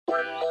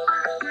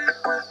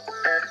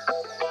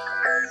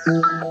Hey,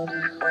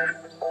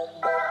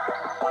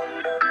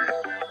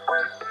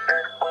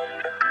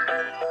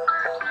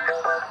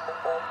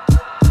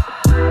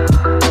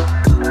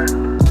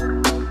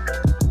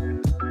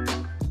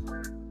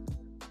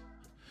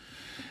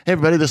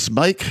 everybody, this is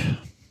Mike.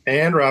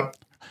 And Rob.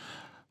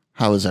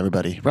 How is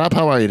everybody? Rob,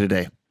 how are you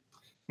today?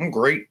 I'm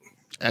great.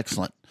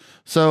 Excellent.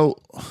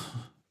 So,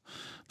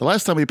 the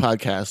last time we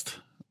podcast,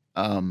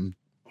 well,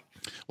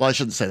 I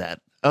shouldn't say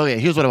that. Okay,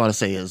 here's what I want to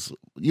say is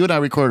you and I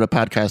recorded a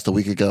podcast a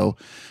week ago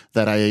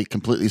that I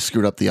completely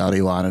screwed up the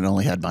audio on and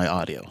only had my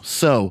audio.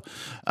 So,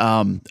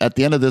 at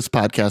the end of this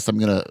podcast, I'm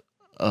going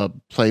to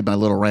play my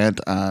little rant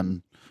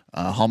on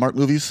Hallmark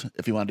movies,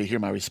 if you wanted to hear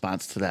my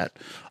response to that.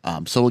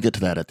 So we'll get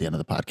to that at the end of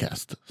the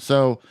podcast.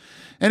 So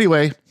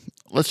anyway,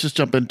 let's just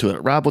jump into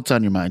it. Rob, what's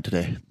on your mind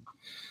today?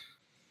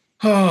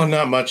 Oh,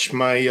 not much.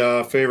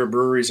 My favorite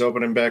brewery's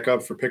opening back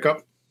up for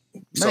pickup.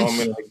 So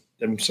Nice.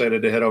 I'm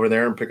excited to head over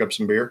there and pick up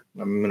some beer.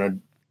 I'm going to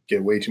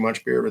get way too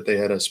much beer, but they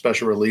had a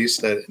special release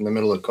that in the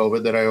middle of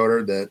COVID that I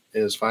ordered that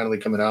is finally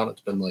coming out.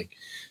 It's been like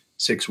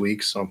 6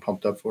 weeks, so I'm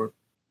pumped up for it.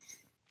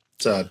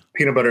 It's a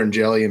peanut butter and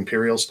jelly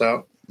imperial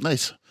stout.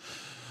 Nice.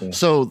 Yeah.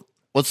 So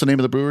what's the name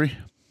of the brewery?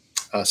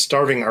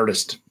 Starving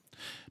Artist.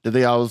 Did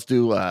they always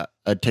do a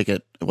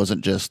ticket? It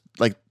wasn't just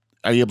like,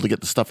 are you able to get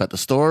the stuff at the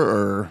store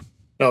or?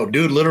 No,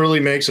 dude literally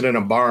makes it in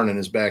a barn in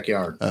his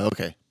backyard. Oh,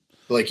 okay.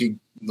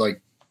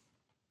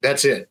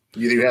 That's it.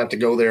 You have to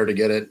go there to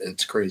get it.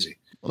 It's crazy.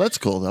 Well, that's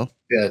cool though.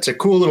 Yeah, it's a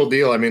cool little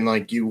deal. I mean,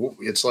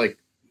 it's like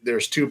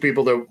there's two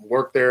people that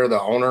work there. The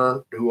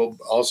owner, who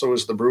also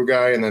is the brew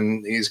guy, and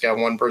then he's got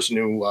one person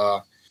who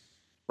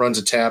runs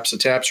the taps. The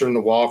taps are in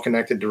the wall,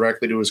 connected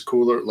directly to his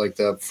cooler, like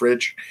the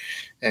fridge,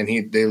 and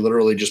they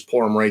literally just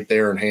pour them right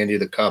there and hand you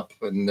the cup.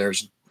 And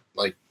there's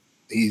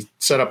he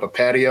set up a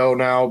patio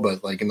now,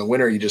 but like in the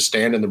winter, you just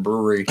stand in the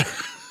brewery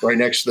right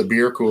next to the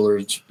beer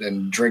coolers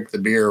and drink the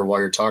beer while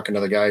you're talking to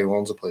the guy who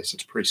owns the place.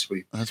 It's pretty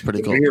sweet. That's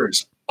pretty the cool. Beer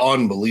is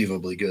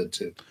unbelievably good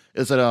too.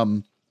 Is it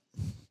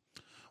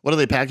what are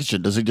they packaged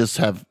in? Does he just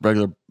have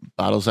regular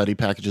bottles that he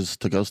packages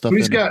to go stuff?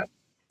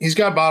 He's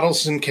got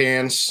bottles and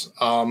cans,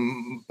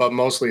 but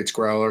mostly it's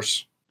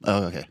growlers.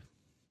 Oh, okay.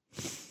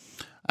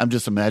 I'm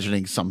just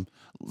imagining some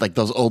like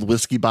those old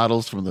whiskey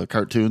bottles from the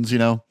cartoons,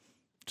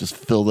 just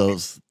fill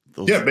those.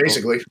 Yeah,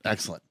 basically.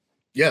 Excellent.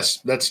 Yes,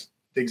 that's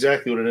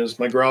exactly what it is.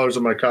 My growlers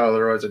are my car.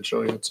 Otherwise, I'd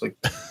show you. It's like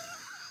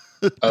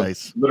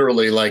nice.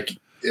 Literally, like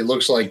it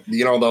looks like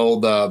the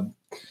old the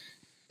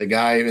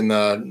guy in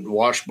the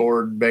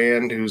washboard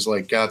band who's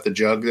like got the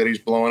jug that he's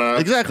blowing on.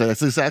 Exactly.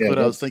 That's exactly what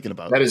I was thinking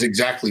about. That is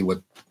exactly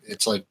what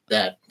it's like.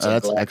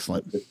 That's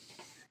excellent.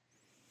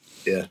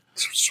 Yeah,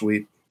 it's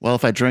sweet. Well,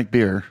 if I drank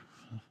beer,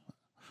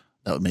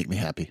 that would make me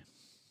happy.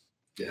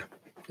 Yeah,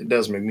 it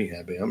does make me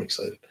happy. I'm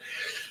excited.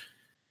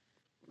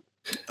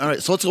 All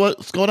right. So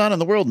what's going on in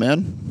the world,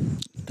 man?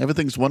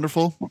 Everything's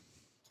wonderful.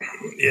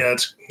 Yeah,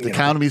 the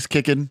economy's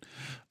kicking.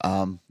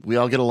 We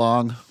all get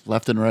along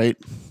left and right.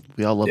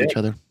 We all love each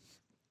other.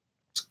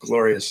 It's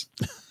glorious.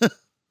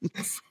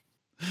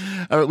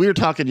 All right, we were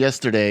talking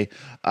yesterday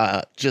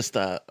just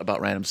about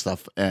random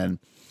stuff, and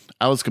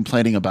I was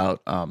complaining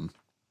about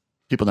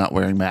people not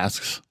wearing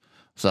masks.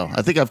 So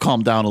I think I've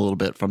calmed down a little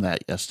bit from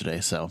that yesterday.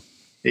 So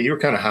yeah, you were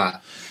kind of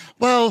hot.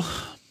 Well,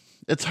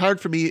 it's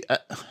hard for me.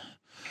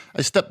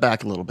 I step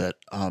back a little bit.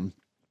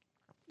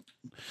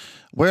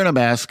 Wearing a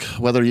mask,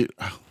 however you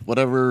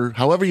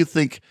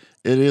think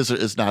it is or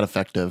is not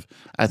effective,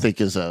 I think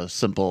is a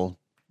simple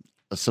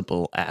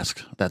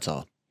ask. That's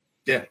all.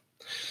 Yeah.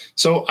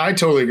 So I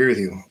totally agree with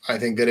you. I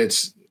think that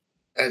it's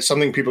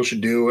something people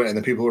should do, and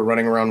the people who are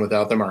running around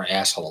without them are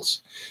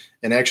assholes.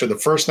 And actually, the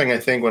first thing I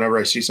think whenever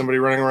I see somebody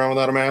running around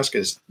without a mask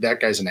is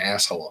that guy's an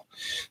asshole.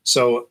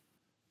 So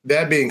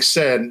that being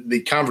said,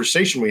 the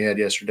conversation we had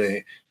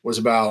yesterday was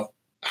about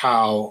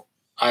how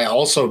I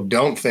also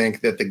don't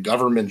think that the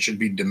government should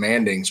be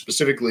demanding,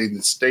 specifically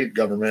the state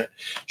government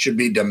should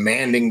be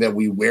demanding that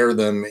we wear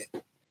them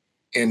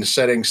and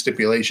setting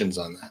stipulations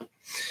on that.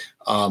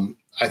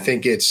 I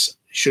think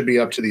should be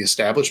up to the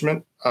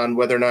establishment on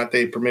whether or not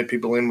they permit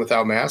people in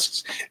without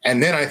masks.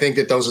 And then I think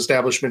that those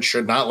establishments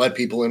should not let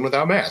people in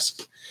without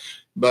masks.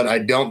 But I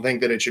don't think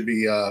that it should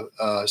be a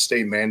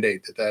state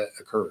mandate that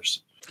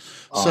occurs.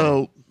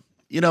 So,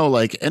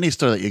 like any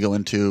store that you go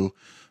into,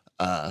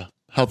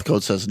 health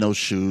code says no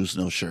shoes,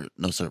 no shirt,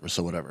 no service,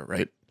 or whatever,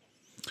 right?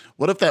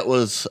 What if that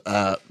was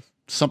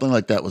something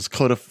like that was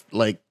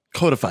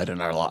codified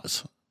in our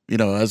laws?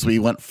 As we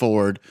went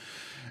forward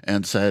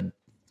and said,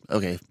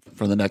 okay,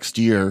 for the next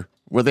year,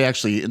 where they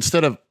actually,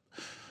 instead of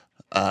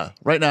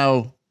right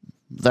now,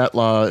 that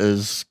law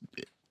is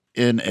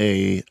in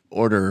a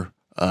order,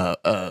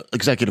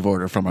 executive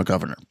order from our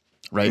governor,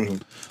 right?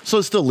 Mm-hmm. So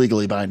it's still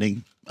legally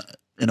binding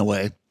in a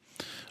way.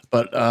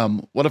 But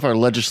what if our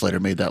legislator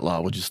made that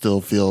law? Would you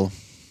still feel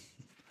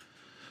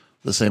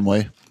the same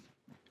way?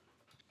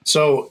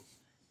 So,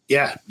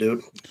 yeah,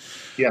 dude.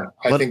 Yeah,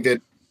 I think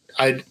that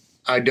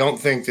I don't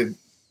think that.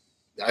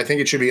 I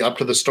think it should be up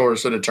to the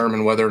stores to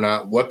determine whether or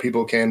not what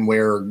people can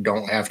wear or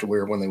don't have to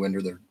wear when they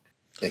enter there.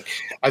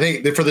 I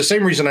think that for the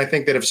same reason, I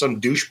think that if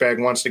some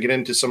douchebag wants to get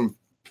into some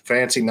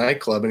fancy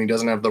nightclub and he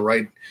doesn't have the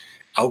right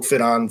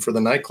outfit on for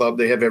the nightclub,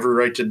 they have every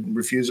right to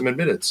refuse him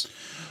admittance.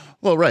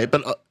 Well, right.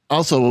 But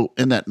also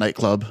in that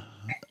nightclub,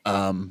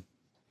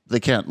 they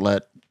can't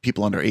let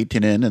people under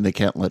 18 in, and they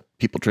can't let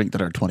people drink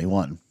that are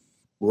 21.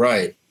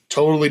 Right.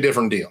 Totally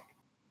different deal.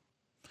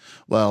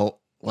 Well,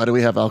 why do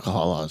we have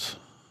alcohol laws?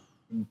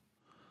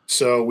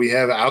 So we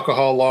have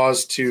alcohol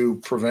laws to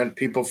prevent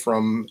people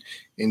from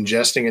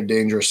ingesting a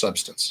dangerous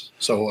substance.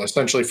 So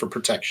essentially for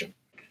protection.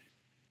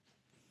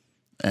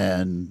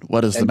 And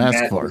what is the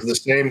mask for? The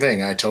same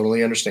thing. I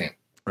totally understand.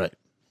 Right.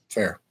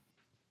 Fair.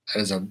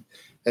 That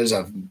is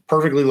a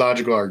perfectly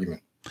logical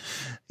argument.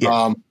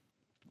 Yeah.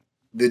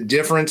 The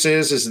difference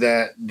is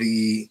that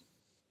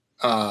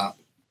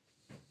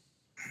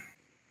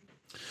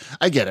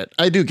I get it.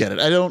 I do get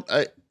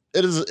it.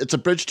 It's a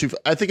bridge too.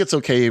 I think it's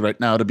okay right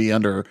now to be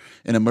under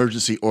an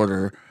emergency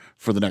order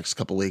for the next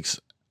couple of weeks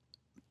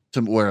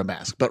to wear a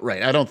mask. But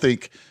right, I don't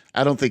think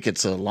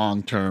it's a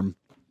long term.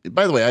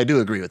 By the way, I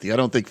do agree with you. I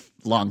don't think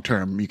long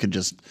term you can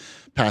just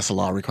pass a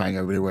law requiring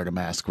everybody to wear a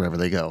mask wherever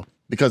they go,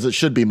 because it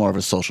should be more of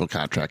a social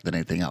contract than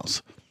anything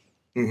else.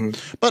 Mm-hmm.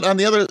 But on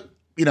the other,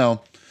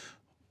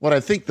 what I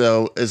think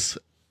though is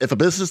if a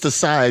business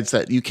decides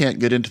that you can't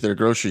get into their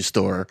grocery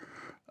store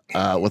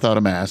without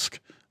a mask,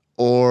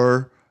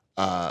 or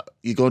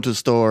you go into a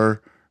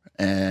store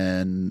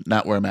and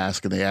not wear a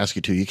mask and they ask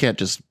you to, you can't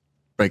just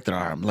break their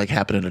arm like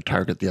happened at a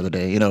Target the other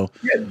day, Yeah,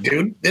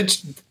 dude,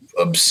 it's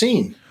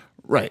obscene.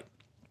 Right.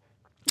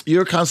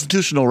 Your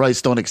constitutional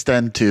rights don't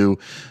extend to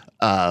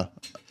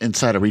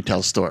inside a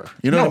retail store.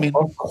 You know what I mean?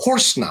 Of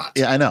course not.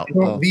 Yeah, I know.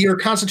 Your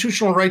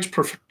constitutional rights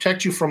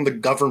protect you from the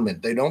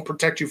government. They don't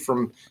protect you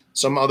from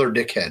some other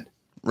dickhead.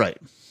 Right.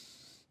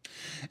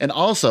 And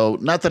also,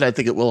 not that I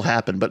think it will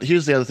happen, but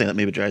here's the other thing that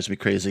maybe drives me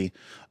crazy.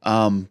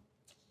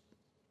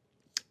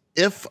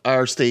 If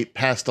our state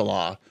passed a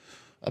law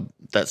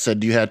that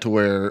said you had to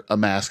wear a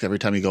mask every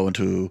time you go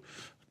into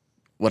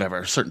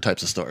whatever, certain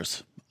types of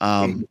stores,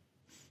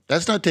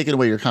 that's not taking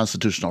away your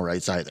constitutional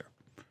rights either.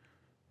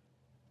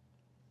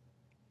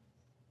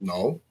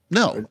 No.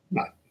 No.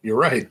 Not. You're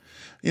right.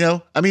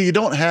 You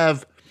don't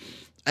have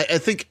 – I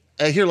think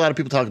I hear a lot of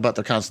people talk about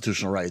their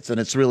constitutional rights, and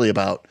it's really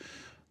about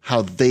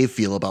how they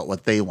feel about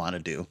what they want to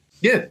do.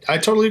 Yeah, I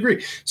totally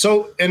agree.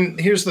 So, and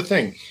here's the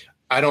thing.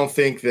 I don't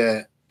think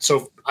that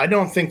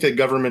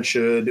government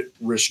should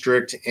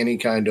restrict any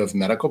kind of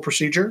medical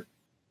procedure,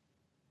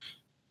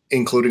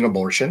 including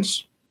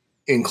abortions,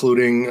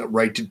 including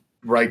right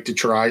to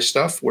try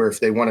stuff, where if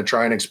they want to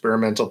try an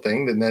experimental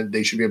thing, then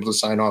they should be able to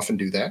sign off and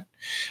do that.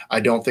 I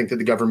don't think that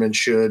the government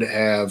should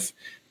have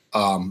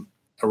a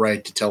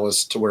right to tell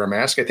us to wear a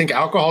mask. I think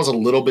alcohol is a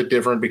little bit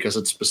different because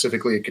it's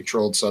specifically a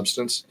controlled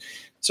substance.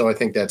 So I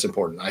think that's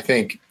important. I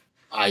think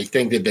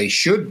that they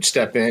should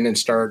step in and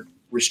start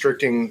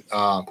restricting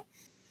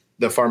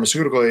the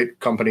pharmaceutical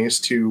companies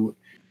to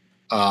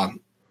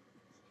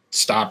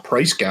stop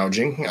price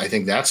gouging. I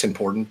think that's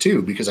important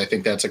too, because I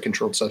think that's a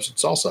controlled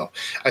substance also.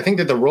 I think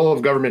that the role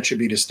of government should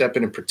be to step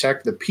in and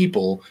protect the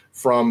people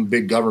from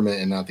big government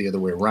and not the other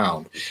way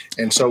around.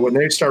 And so when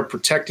they start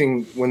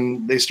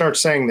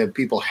saying that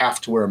people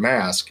have to wear a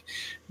mask,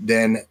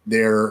 then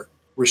they're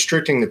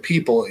restricting the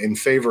people in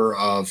favor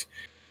of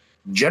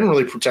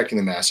generally protecting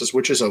the masses,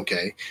 which is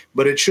okay,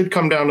 but it should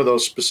come down to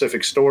those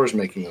specific stores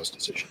making those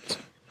decisions.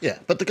 Yeah,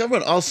 but the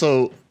government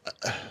also,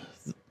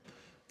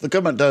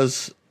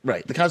 does,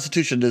 right, the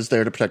Constitution is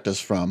there to protect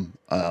us from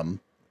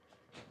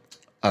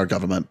our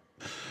government,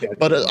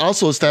 but it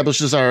also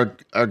establishes our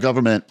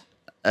government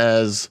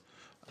as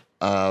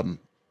an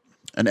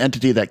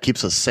entity that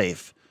keeps us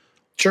safe.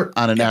 Sure.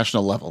 On a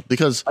national level,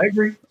 because I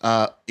agree.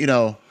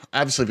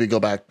 Obviously if we go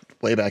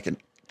way back, and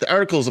the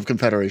Articles of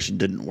Confederation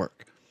didn't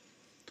work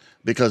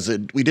because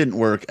we didn't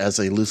work as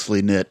a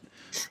loosely knit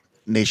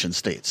nation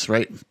states,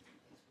 right?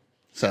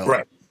 So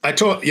right.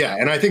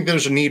 And I think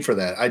there's a need for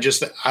that.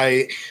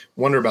 I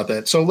wonder about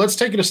that. So let's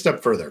take it a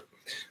step further.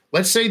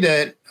 Let's say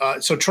that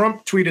so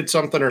Trump tweeted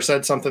something or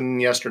said something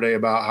yesterday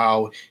about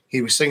how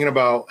he was thinking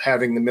about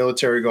having the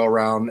military go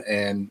around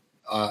and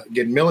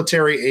get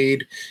military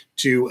aid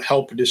to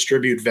help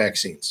distribute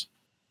vaccines.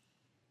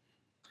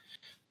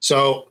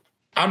 So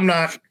I'm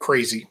not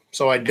crazy.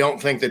 So I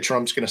don't think that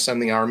Trump's going to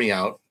send the army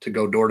out to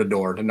go door to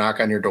door to knock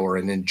on your door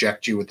and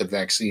inject you with the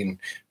vaccine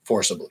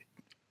forcibly.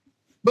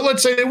 But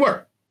let's say they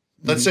were.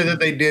 Let's say that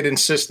they did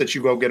insist that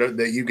you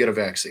get a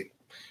vaccine.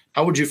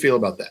 How would you feel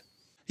about that?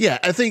 Yeah,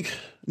 I think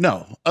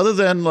no. Other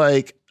than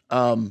I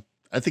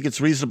think it's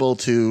reasonable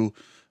to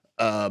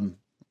have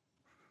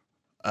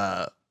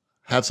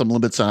some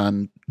limits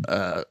on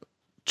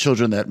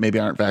children that maybe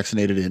aren't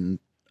vaccinated in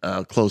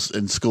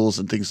schools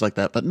and things like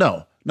that. But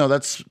no,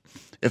 that's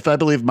if I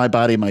believe my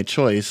body, my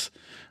choice,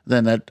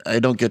 then that I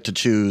don't get to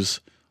choose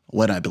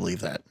when I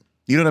believe that.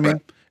 You know what I mean?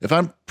 Right. If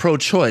I'm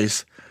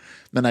pro-choice,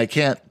 then I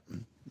can't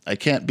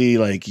be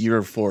like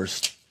you're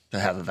forced to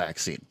have a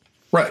vaccine.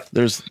 Right.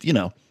 There's,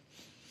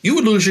 you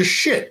would lose your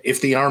shit if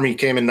the army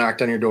came and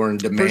knocked on your door and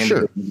demanded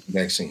sure. a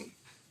vaccine.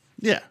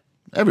 Yeah.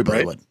 Everybody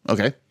Right. would.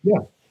 Okay. Yeah.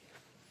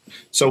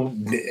 So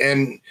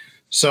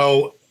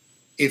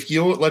if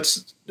you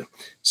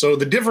so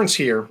the difference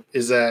here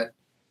is that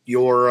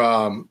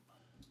you're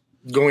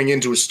going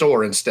into a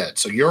store instead.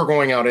 So you're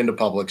going out into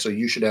public, so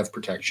you should have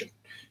protection.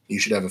 You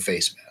should have a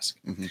face mask.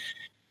 Mm-hmm.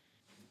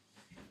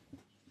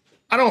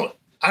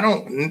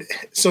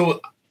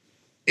 So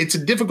it's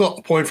a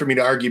difficult point for me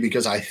to argue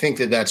because I think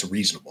that that's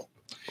reasonable.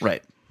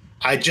 Right.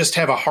 I just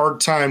have a hard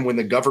time when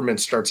the government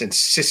starts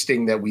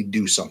insisting that we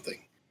do something.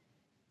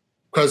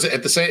 Because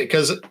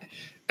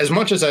as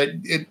much as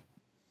it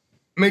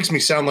makes me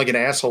sound like an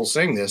asshole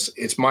saying this,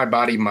 it's my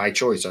body, my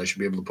choice. I should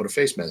be able to put a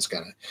face mask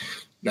on it.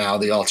 Now,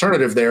 the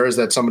alternative there is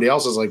that somebody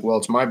else is like, well,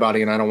 it's my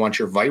body and I don't want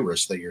your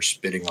virus that you're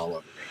spitting all over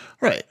me.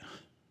 Right.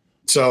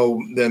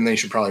 So then they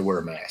should probably wear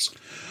a mask.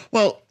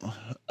 Well,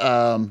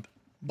 but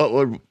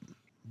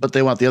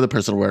they want the other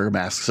person to wear a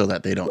mask so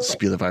that they don't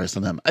spew the virus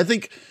on them. I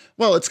think,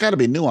 well, it's got to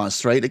be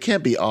nuanced, right? It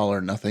can't be all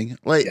or nothing.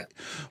 Like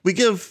we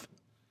give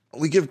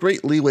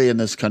great leeway in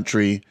this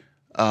country.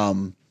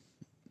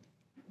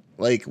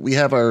 Like we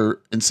have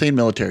our insane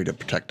military to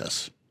protect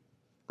us,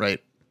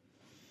 right?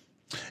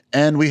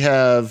 And we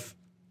have,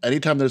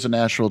 anytime there's a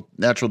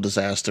natural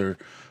disaster,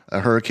 a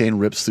hurricane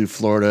rips through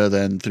Florida,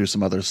 then through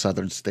some other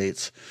southern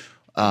states,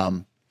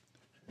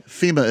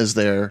 FEMA is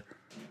there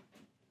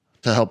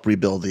to help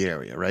rebuild the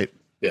area, right?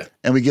 Yeah.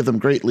 And we give them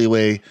great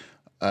leeway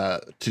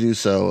to do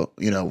so.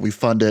 You know, we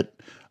fund it.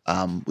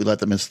 We let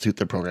them institute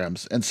their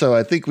programs. And so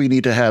I think we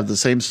need to have the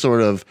same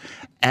sort of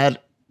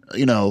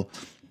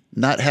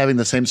not having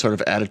the same sort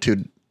of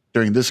attitude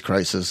during this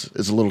crisis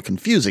is a little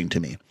confusing to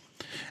me.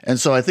 And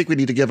so I think we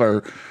need to give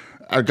our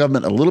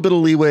government a little bit of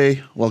leeway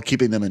while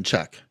keeping them in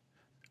check,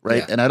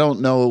 right? Yeah. And I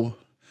don't know.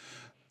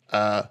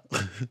 I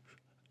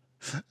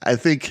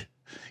think,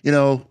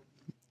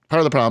 part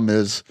of the problem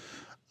is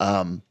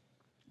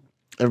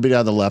everybody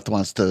on the left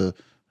wants to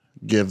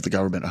give the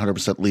government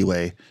 100%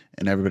 leeway,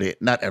 and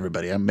not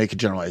everybody, I'm making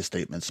generalized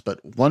statements, but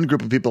one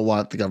group of people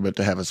want the government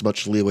to have as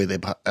much leeway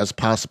as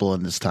possible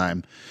in this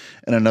time,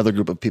 and another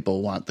group of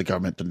people want the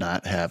government to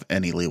not have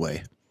any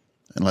leeway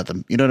and let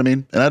them, you know what I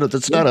mean? And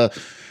it's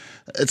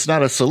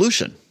not a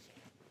solution.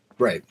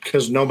 Right,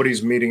 because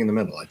nobody's meeting in the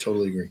middle. I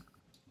totally agree.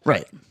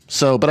 Right.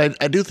 So, but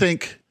I do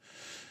think,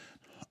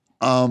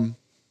 and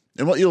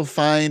what you'll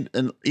find,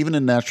 and even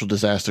in natural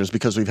disasters,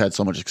 because we've had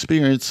so much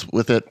experience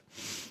with it,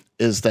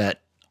 is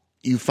that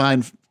you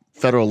find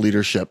federal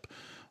leadership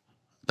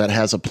that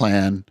has a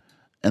plan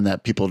and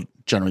that people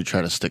generally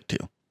try to stick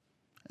to.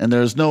 And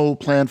there's no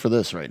plan for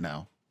this right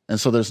now. And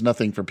so there's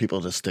nothing for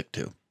people to stick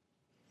to.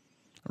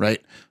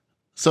 Right.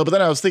 So, but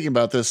then I was thinking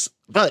about this,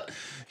 but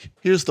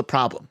here's the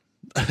problem.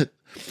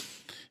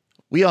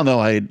 We all know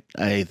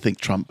I think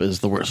Trump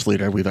is the worst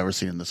leader we've ever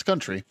seen in this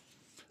country.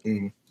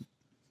 Mm-hmm.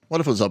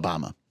 What if it was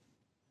Obama?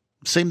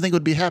 Same thing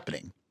would be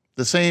happening.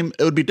 It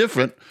would be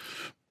different.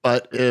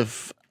 But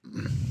if,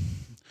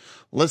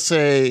 let's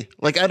say,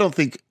 like, I don't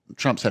think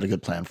Trump's had a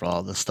good plan for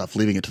all this stuff,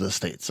 leaving it to the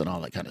states and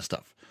all that kind of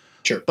stuff.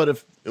 Sure. But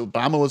if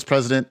Obama was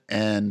president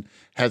and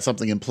had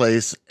something in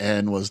place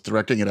and was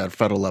directing it at a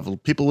federal level,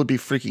 people would be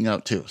freaking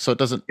out too. So it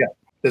doesn't. Yeah.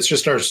 That's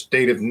just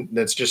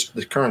that's just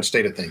the current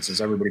state of things,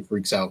 is everybody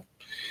freaks out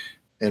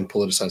and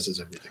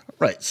politicizes everything.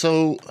 Right.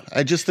 So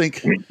I just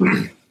think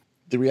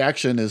the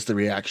reaction is the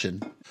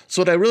reaction.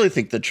 So what I really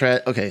think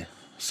part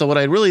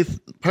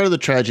of the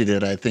tragedy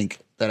that I think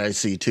that I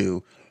see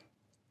too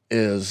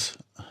is,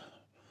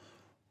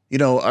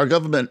 our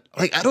government,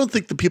 like, I don't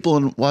think the people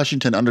in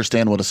Washington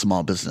understand what a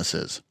small business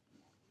is.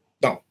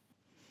 No.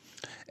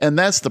 And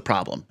that's the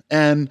problem.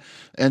 And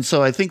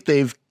so I think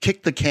they've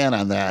kicked the can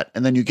on that.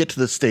 And then you get to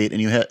the state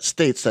and you have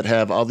states that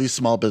have all these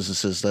small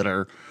businesses that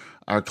are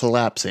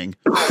collapsing.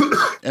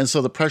 And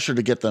so the pressure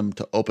to get them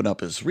to open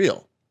up is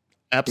real.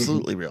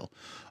 Absolutely real.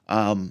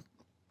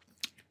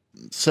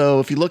 So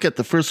if you look at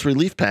the first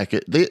relief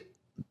packet, they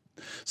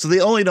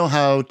only know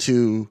how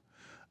to,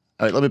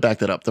 all right, let me back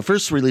that up. The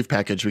first relief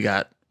package we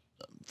got,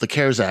 the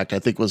CARES Act, I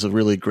think was a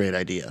really great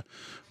idea,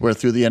 where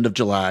through the end of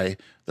July,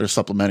 they're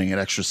supplementing an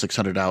extra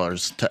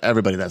 $600 to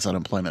everybody that's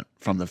unemployment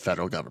from the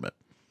federal government.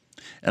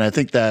 And I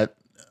think that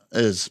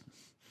is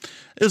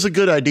a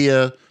good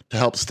idea to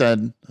help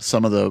stem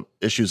some of the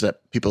issues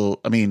that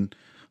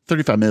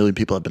 35 million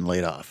people have been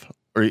laid off,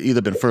 or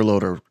either been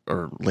furloughed or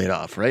laid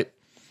off, right?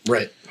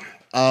 Right.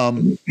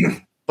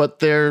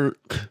 But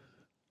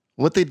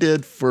what they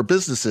did for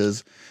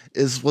businesses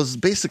was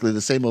basically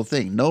the same old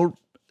thing. No,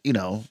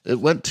 it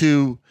went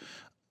to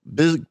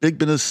big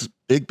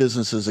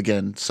businesses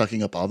again,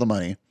 sucking up all the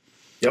money.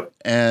 Yep.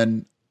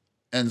 And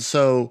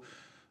so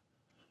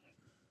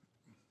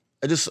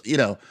I just,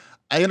 I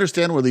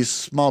understand where these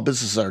small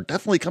businesses are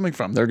definitely coming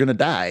from. They're going to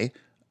die.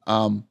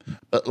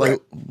 But like,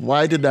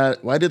 why did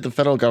the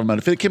federal government,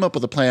 if it came up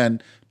with a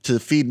plan to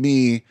feed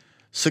me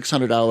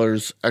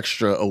 $600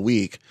 extra a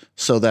week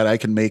so that I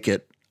can make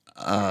it,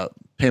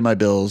 pay my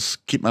bills,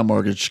 keep my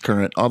mortgage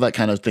current, all that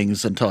kind of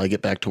things until I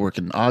get back to work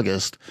in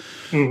August.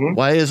 Mm-hmm.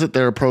 Why isn't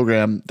there a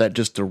program that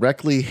just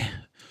directly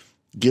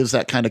gives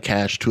that kind of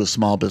cash to a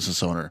small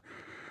business owner,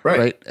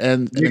 Right.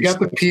 And You got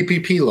the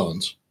PPP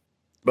loans,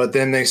 but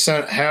then they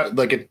sent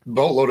like a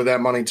boatload of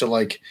that money to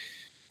like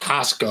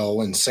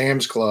Costco and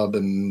Sam's Club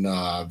and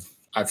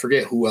I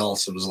forget who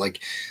else. It was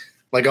like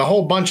a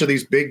whole bunch of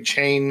these big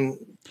chain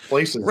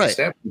places. Right.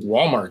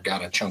 Walmart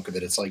got a chunk of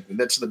it. It's like,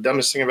 that's the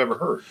dumbest thing I've ever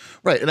heard.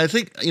 Right. And I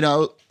think,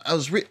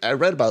 I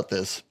read about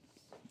this,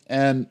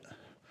 and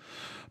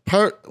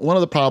one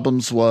of the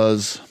problems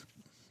was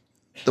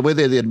the way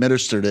they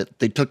administered it.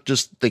 They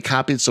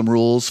copied some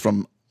rules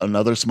from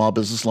another small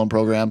business loan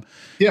program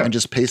and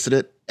just pasted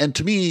it. And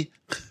to me,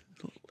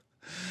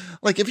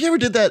 like, if you ever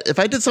did that, if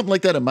I did something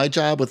like that in my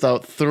job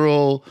without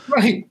thorough,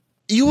 right,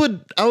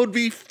 I would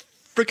be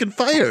freaking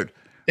fired.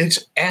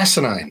 It's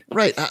asinine.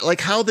 Right. Like,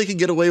 how they can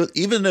get away with,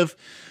 even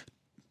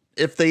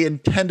if they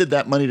intended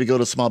that money to go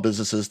to small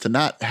businesses, to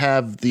not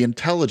have the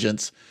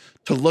intelligence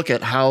to look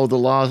at how the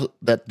law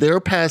that they're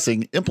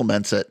passing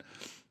implements it,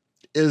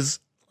 it's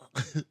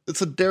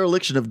a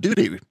dereliction of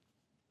duty.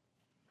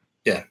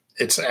 Yeah,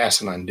 it's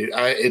asinine, dude.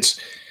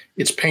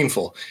 It's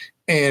painful.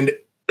 And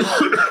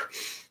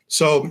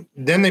so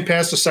then they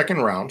passed the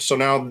second round. So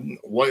now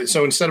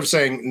so instead of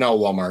saying, no,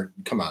 Walmart,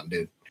 come on,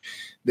 dude.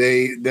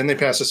 They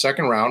pass the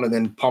second round and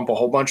then pump a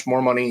whole bunch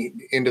more money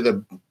into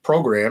the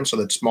program so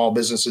that small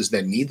businesses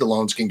that need the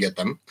loans can get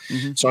them.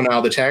 Mm-hmm. So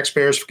now the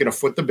taxpayers are going to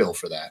foot the bill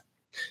for that.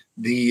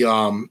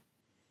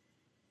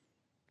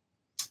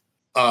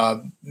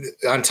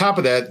 On top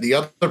of that, the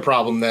other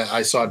problem that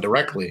I saw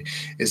directly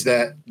is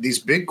that these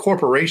big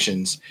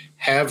corporations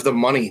have the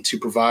money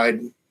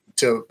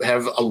to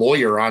have a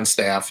lawyer on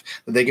staff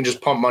that they can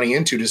just pump money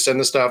into to send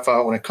the stuff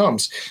out when it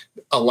comes.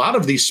 A lot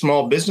of these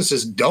small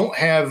businesses don't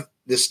have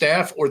the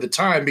staff or the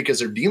time, because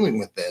they're dealing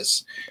with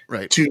this,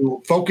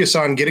 to focus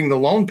on getting the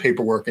loan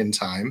paperwork in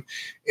time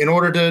in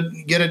order to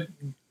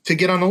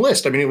get on the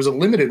list. I mean, it was a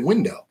limited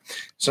window.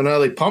 So now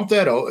they pump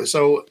that out.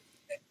 So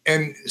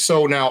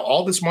now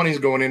all this money is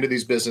going into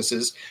these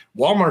businesses.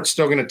 Walmart's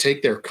still going to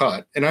take their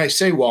cut. And I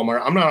say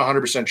Walmart, I'm not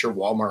 100% sure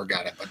Walmart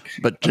got it,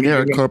 but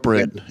generic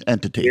corporate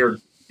entity.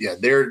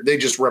 They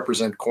just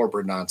represent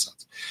corporate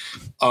nonsense.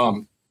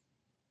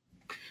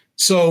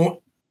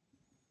 So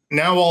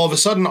now all of a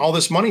sudden, all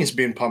this money is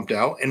being pumped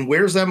out, and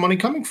where's that money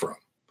coming from?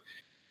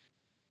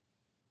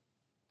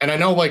 And I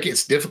know, like,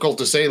 it's difficult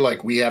to say,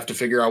 like, we have to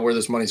figure out where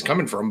this money's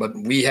coming from, but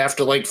we have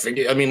to, like,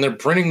 they're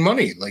printing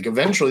money. Like,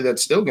 eventually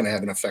that's still going to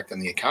have an effect on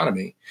the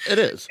economy. It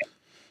is.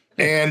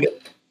 And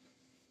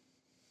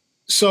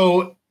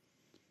so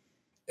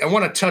I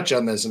want to touch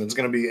on this, and it's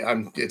going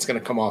to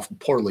come off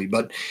poorly.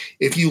 But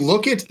if you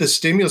look at the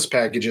stimulus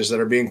packages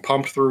that are being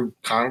pumped through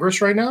Congress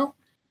right now,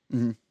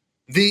 mm-hmm.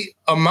 the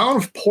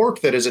amount of pork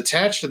that is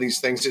attached to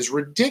these things is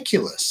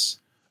ridiculous.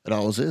 It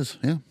always is.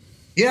 Yeah.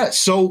 Yeah.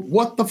 So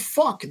what the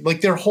fuck?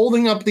 Like, they're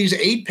holding up these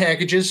aid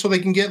packages so they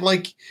can get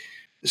like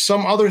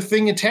some other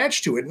thing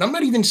attached to it. And I'm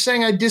not even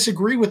saying I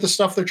disagree with the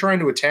stuff they're trying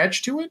to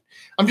attach to it.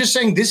 I'm just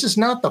saying this is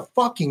not the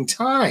fucking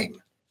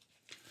time.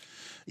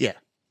 Yeah.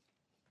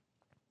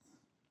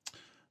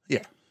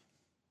 Yeah.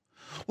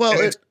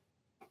 Well,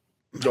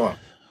 go on.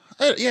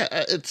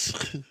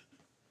 It's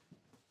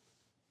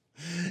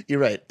you're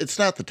right. It's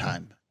not the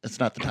time. It's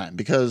not the time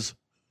because,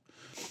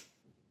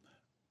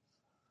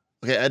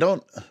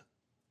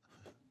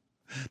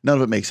 none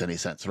of it makes any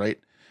sense, right?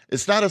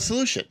 It's not a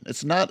solution.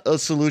 It's not a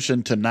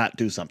solution to not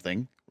do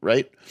something,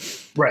 right?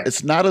 Right.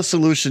 It's not a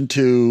solution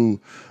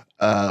to,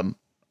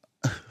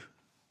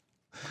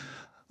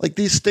 like,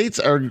 these states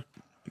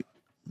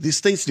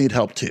need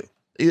help too.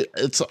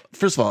 It's,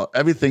 first of all,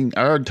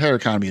 our entire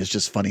economy is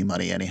just funny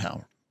money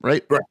anyhow,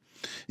 right? Right.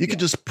 You could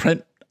just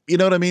print, you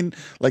know what I mean?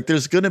 Like,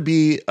 there's going to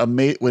be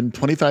when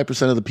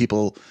 25% of the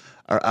people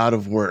are out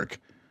of work,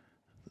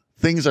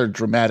 things are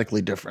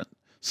dramatically different.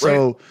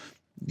 So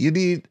you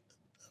need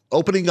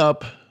opening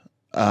up.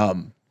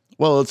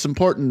 It's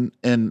important.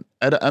 And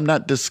I'm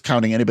not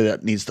discounting anybody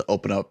that needs to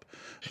open up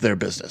their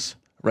business.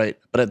 Right.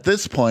 But at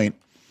this point,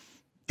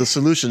 the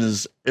solution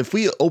is, if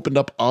we opened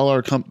up all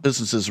our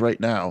businesses right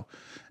now,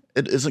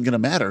 it isn't going to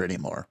matter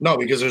anymore. No,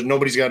 because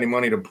nobody's got any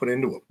money to put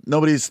into them.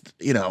 Nobody's,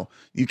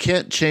 you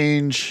can't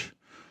change.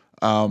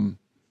 You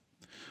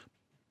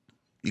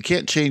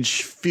can't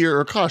change fear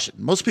or caution.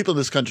 Most people in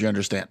this country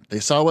understand. They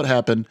saw what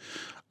happened.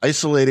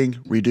 Isolating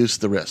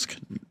reduced the risk.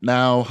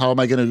 Now, how am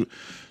I going to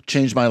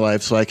change my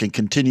life so I can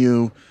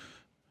continue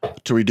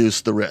to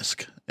reduce the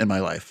risk in my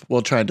life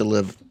while trying to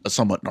live a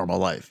somewhat normal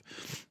life?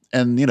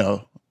 And,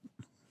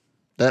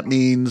 that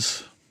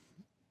means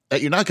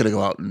that you're not going to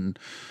go out and,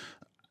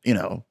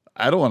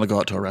 I don't want to go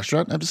out to a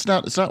restaurant. It's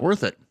not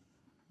worth it.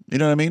 You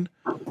know what I mean?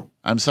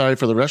 I'm sorry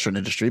for the restaurant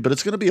industry, but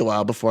it's going to be a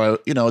while before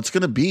it's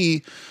going to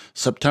be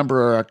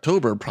September or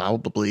October,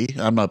 probably.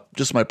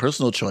 Just my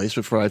personal choice,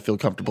 before I feel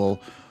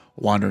comfortable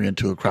wandering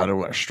into a crowded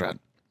restaurant.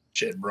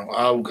 Shit, bro.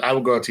 I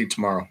will go out to eat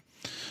tomorrow.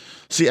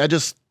 See, I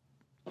don't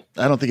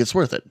think it's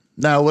worth it.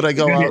 Now, would I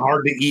go out? It's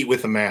hard to eat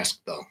with a mask,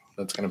 though.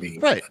 That's going to be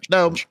right.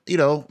 Now,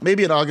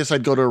 maybe in August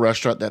I'd go to a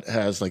restaurant that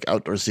has like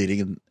outdoor seating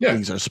and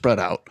things are spread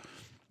out.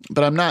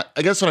 But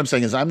I guess what I'm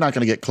saying is I'm not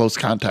going to get close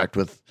contact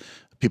with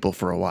people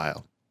for a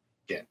while.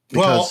 Yeah.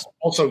 Because Well,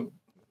 also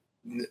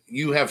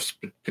you have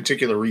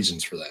particular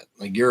reasons for that.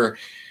 Like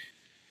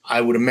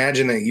I would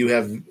imagine that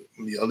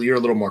you're a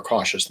little more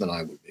cautious than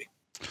I would be.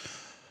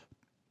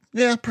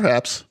 yeah,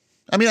 perhaps.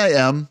 I mean, I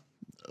am,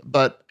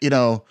 but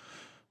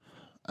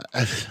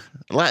I,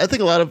 I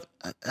think a lot of.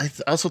 I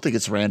also think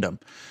it's random.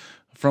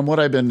 From what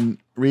I've been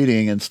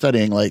reading and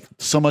studying, like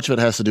so much of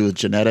it has to do with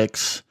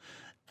genetics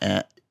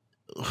and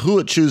who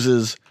it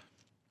chooses.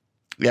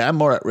 Yeah, I'm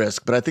more at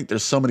risk, but I think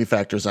there's so many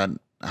factors on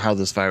how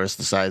this virus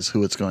decides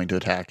who it's going to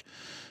attack.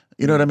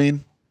 You know what I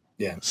mean?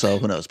 Yeah. So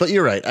who knows? But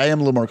you're right. I am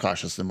a little more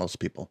cautious than most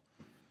people.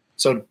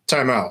 So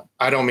time out.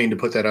 I don't mean to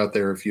put that out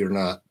there if you're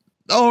not.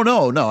 Oh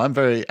no.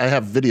 I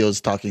have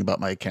videos talking about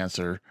my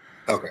cancer.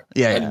 Okay.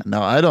 Yeah.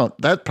 No, I don't.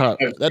 That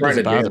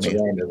doesn't bother me.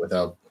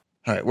 Without.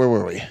 All right, where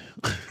were we?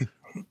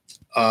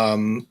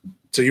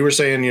 So you were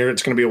saying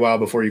it's going to be a while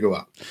before you go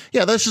out.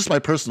 Yeah, that's just my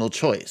personal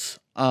choice.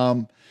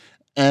 And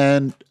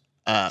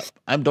I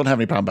don't have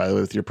any problem, by the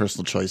way, with your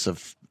personal choice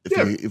of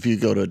if you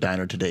go to a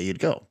diner today, you'd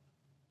go.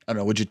 I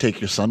don't know. Would you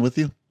take your son with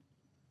you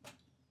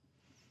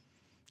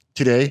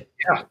today?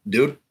 Yeah,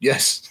 dude.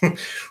 Yes. All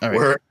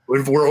right.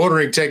 We're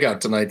ordering takeout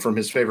tonight from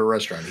his favorite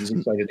restaurant. He's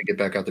excited to get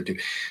back out there too.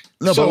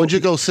 No, but would you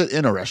go sit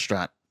in a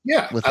restaurant?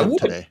 Yeah, with him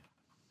today.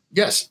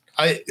 Yes.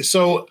 I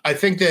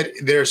think that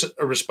there's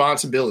a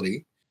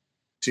responsibility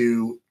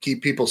to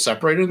keep people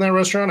separated in that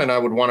restaurant, and I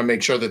would want to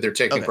make sure that they're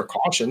taking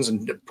precautions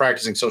and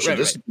practicing social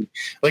distancing.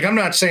 Like, I'm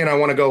not saying I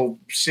want to go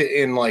sit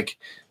in like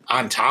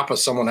on top of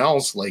someone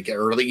else, like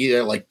early,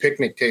 like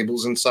picnic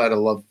tables inside of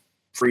Love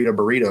Frida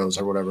Burritos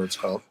or whatever it's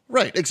called.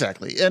 Right,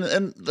 exactly. And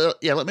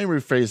let me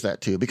rephrase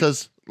that too,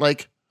 because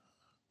like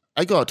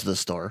I go out to the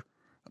store,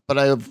 but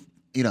I have,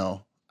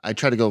 I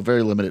try to go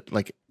very limited.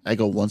 Like I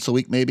go once a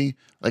week, maybe.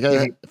 Like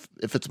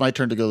if it's my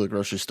turn to go to the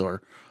grocery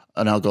store,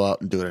 and I'll go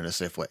out and do it in a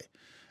safe way.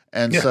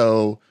 And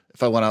so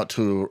if I went out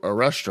to a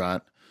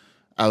restaurant,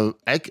 I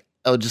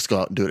would just go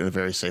out and do it in a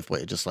very safe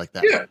way, just like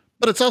that. Yeah.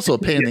 But it's also a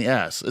pain in the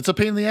ass. It's a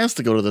pain in the ass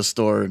to go to the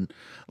store. And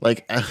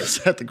like I was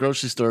at the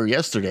grocery store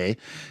yesterday,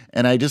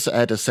 and I just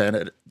had to send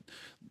it.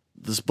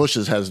 This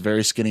Bush's has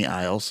very skinny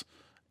aisles.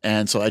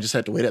 And so I just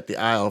had to wait at the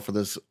aisle for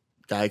this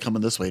guy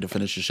coming this way to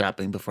finish his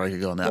shopping before I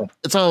could go in that. Yeah.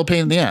 It's all a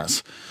pain in the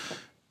ass.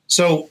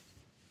 So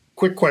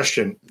quick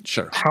question.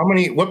 Sure.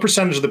 What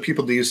percentage of the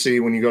people do you see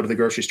when you go to the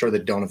grocery store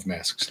that don't have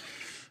masks?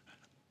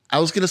 I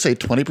was going to say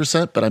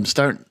 20%, but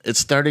it's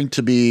starting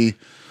to be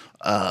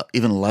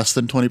even less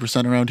than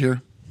 20% around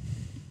here.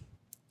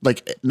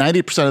 Like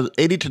 80 to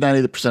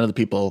 90% of the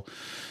people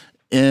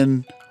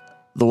in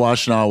the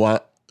Washtenaw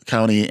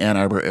County, Ann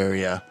Arbor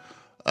area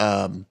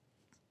are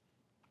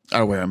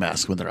wearing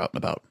masks when they're out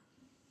and about.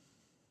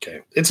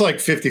 Okay. It's like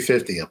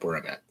 50-50 up where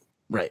I'm at.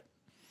 Right.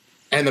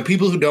 And the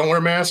people who don't wear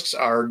masks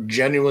are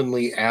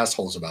genuinely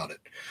assholes about it.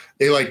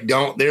 They're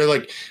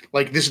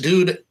like this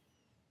dude.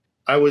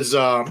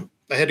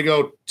 I had to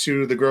go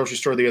to the grocery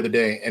store the other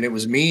day, and it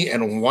was me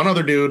and one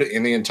other dude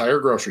in the entire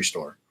grocery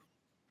store.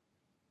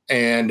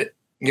 And,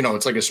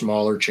 it's like a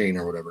smaller chain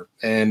or whatever.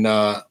 And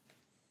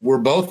we're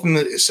both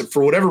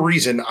for whatever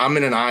reason, I'm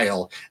in an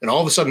aisle, and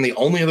all of a sudden the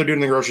only other dude in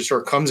the grocery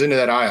store comes into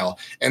that aisle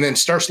and then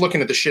starts looking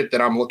at the shit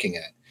that I'm looking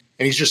at.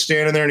 And he's just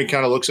standing there, and he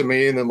kind of looks at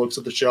me and then looks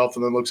at the shelf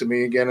and then looks at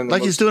me again. And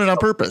like he's doing it on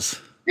purpose.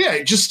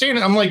 Yeah, just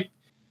standing. I'm like,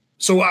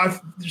 so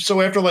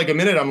after like a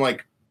minute, I'm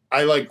like,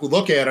 I like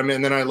look at him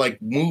and then I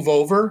like move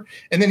over,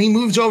 and then he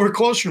moves over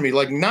closer to me,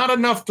 like not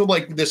enough to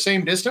like the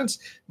same distance,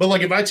 but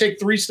like if I take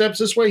 3 steps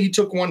this way, he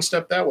took 1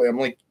 step that way. I'm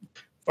like,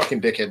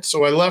 fucking dickhead.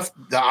 So I left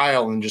the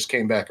aisle and just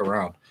came back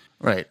around.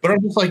 Right. But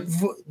I'm just like,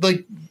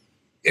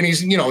 and he's,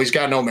 he's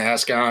got no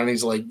mask on. And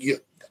he's like,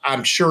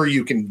 I'm sure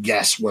you can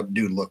guess what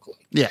dude looked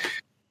like. Yeah.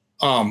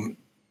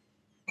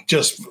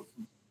 Just,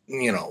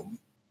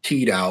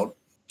 teed out,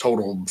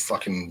 total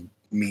fucking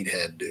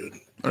meathead dude.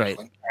 Right.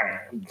 Like,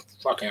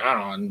 fucking, I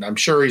don't know. I'm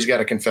sure he's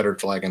got a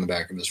Confederate flag in the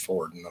back of his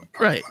Ford.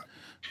 Right.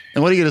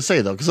 And what are you going to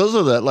say though? Because those are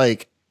I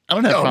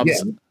don't have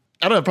problems. Yeah.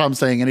 I don't have problems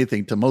saying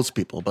anything to most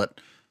people,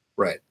 but.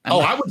 Right.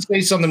 I would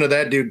say something to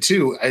that dude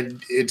too.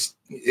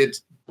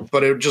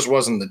 But it just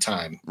wasn't the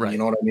time. Right. You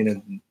know what I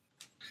mean?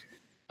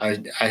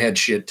 I had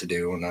shit to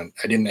do, and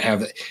I didn't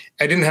have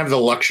the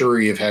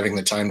luxury of having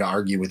the time to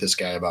argue with this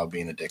guy about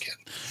being a dickhead.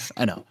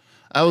 I know.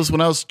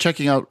 When I was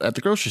checking out at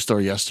the grocery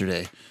store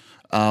yesterday,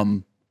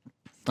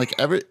 like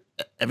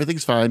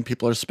everything's fine.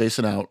 People are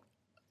spacing out,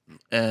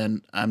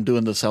 and I'm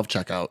doing the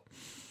self-checkout.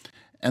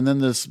 And then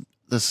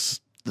the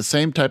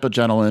same type of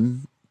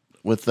gentleman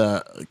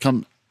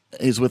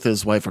he's with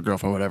his wife or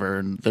girlfriend or whatever,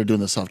 and they're doing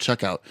the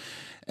self-checkout.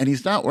 And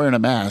he's not wearing a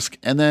mask.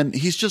 And then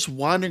he's just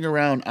wandering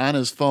around on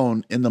his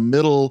phone in the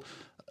middle.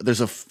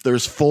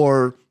 There's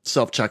 4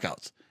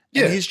 self-checkouts.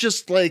 Yeah. And he's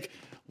just like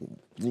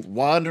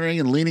wandering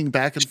and leaning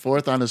back and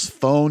forth on his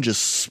phone,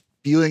 just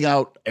spewing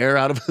out air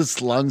out of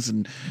his lungs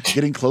and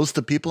getting close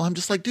to people. I'm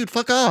just like, dude,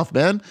 fuck off,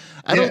 man.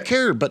 I don't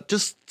care, but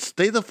just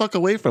stay the fuck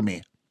away from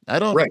me. I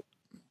don't. Right.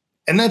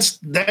 And that's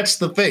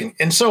the thing.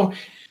 And so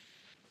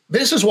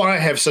this is why I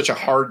have such a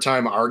hard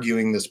time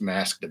arguing this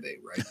mask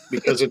debate, right?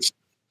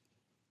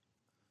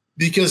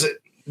 Because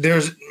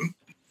there's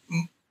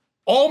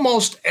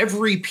almost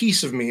every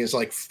piece of me is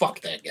like,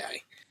 fuck that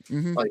guy.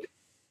 Mm-hmm. Like,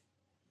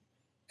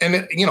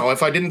 and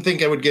if I didn't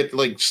think I would get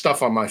like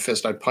stuff on my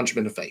fist, I'd punch him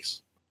in the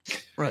face.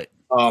 Right.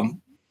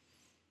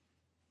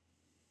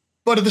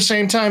 But at the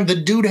same time, the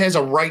dude has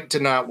a right to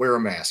not wear a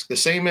mask. The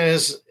same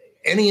as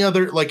any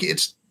other,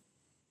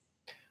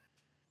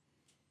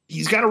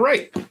 he's got a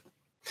right.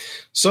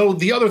 So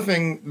the other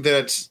thing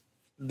is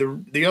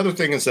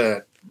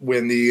that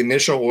when the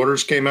initial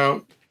orders came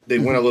out, they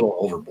went a little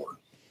overboard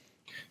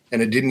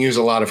and it didn't use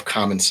a lot of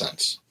common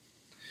sense.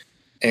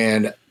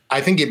 And I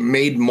think it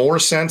made more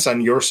sense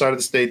on your side of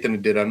the state than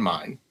it did on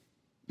mine.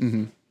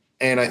 Mm-hmm.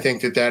 And I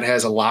think that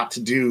has a lot to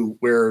do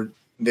where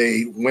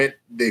they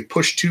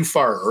pushed too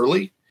far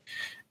early.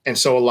 And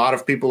so a lot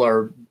of people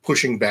are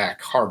pushing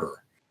back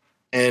harder.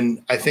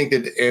 And I think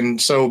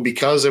so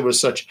because it was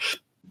such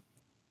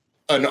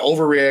an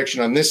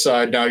overreaction on this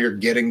side, now you're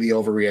getting the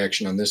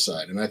overreaction on this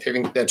side. And I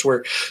think that's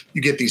where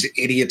you get these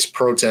idiots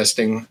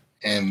protesting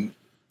and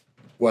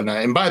whatnot.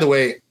 And by the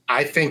way,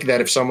 I think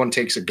that if someone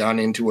takes a gun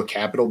into a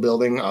Capitol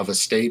building of a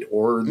state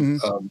or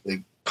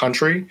the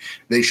country,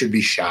 they should be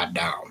shot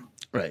down.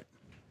 Right.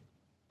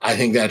 I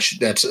think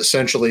that's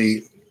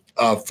essentially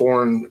a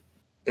foreign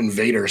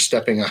invader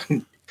stepping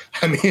on.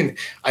 I mean,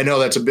 I know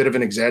that's a bit of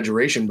an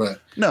exaggeration, but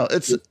no,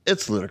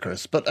 it's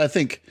ludicrous. But I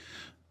think,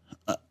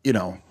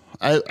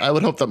 I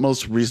would hope that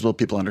most reasonable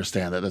people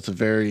understand that it's a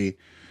very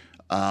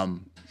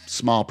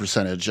small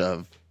percentage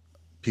of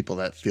people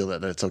that feel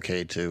that it's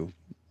okay to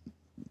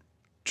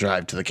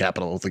drive to the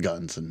Capitol with the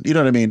guns, and you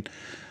know what I mean.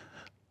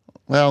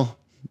 Well,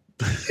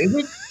 is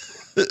it?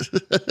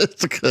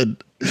 It's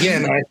good. Yeah,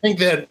 and I think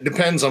that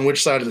depends on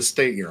which side of the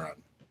state you're on.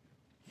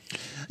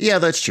 Yeah,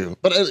 that's true.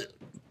 But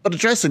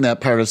addressing that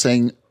part of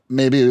saying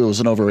maybe it was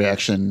an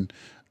overreaction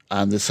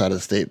on this side of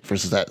the state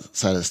versus that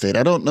side of the state,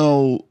 I don't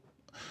know.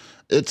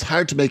 It's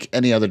hard to make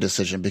any other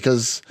decision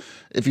because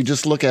if you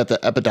just look at the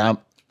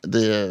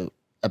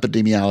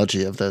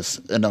epidemiology of this,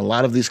 and a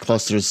lot of these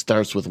clusters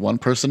starts with one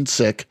person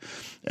sick,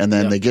 and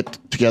then they get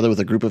together with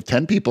a group of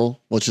 10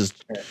 people, which is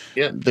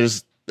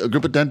there's a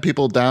group of 10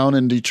 people down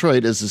in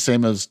Detroit is the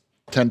same as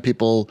 10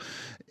 people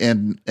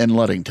in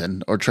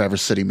Ludington or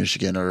Traverse City,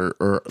 Michigan, or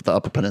the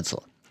Upper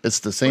Peninsula. It's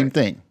the same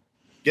thing.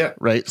 Yeah.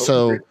 Right.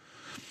 Totally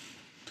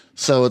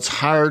So it's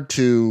hard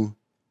to,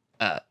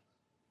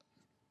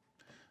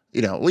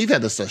 we've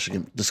had this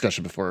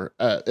discussion before.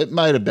 It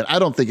might have been, I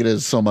don't think it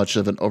is so much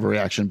of an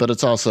overreaction, but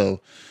it's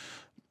also,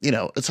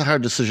 it's a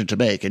hard decision to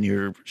make,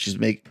 and she's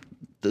make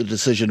the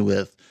decision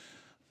with,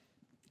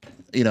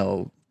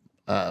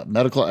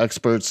 medical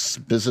experts,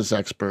 business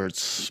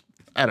experts.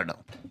 I don't know.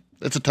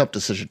 It's a tough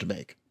decision to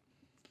make.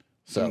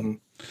 So,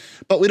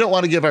 but we don't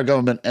want to give our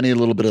government any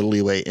little bit of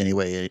leeway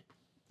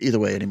either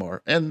way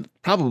anymore. And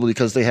probably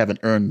because they haven't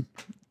earned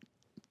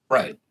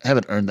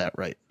that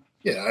right.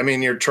 Yeah. I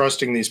mean, you're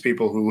trusting these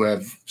people who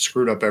have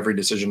screwed up every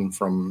decision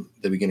from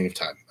the beginning of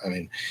time. I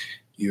mean,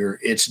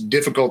 it's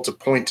difficult to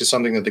point to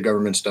something that the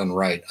government's done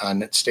right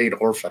on state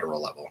or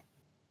federal level.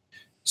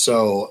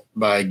 So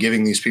by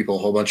giving these people a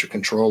whole bunch of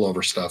control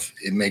over stuff,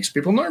 it makes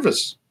people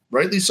nervous.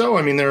 Rightly so.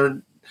 I mean,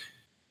 they're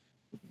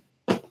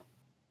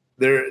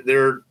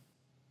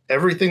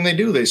everything they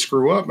do, they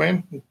screw up,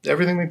 man.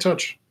 Everything they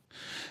touch.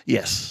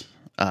 Yes.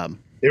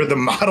 They're the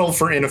model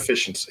for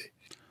inefficiency.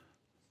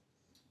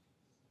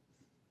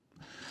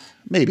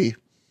 Maybe.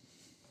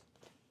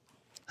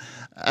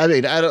 I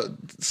mean, I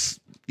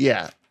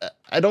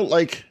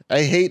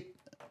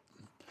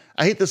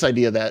hate this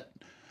idea that,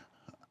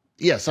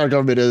 yes, our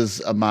government is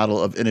a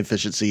model of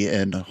inefficiency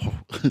and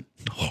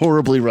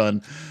horribly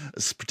run,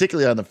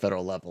 particularly on the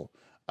federal level.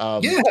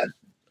 Yeah.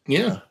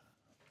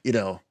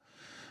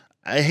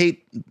 I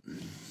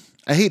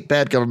hate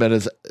bad government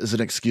as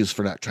an excuse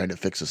for not trying to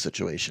fix a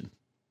situation.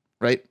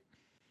 Right.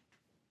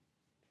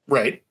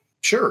 Right.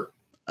 Sure.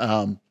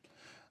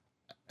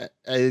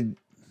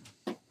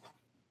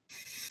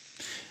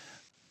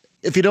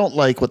 If you don't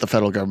like what the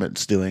federal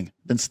government's doing,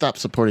 then stop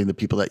supporting the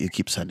people that you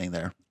keep sending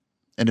there.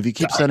 And if you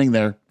keep sending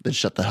there, then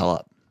shut the hell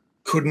up.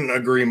 Couldn't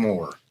agree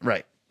more.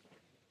 Right.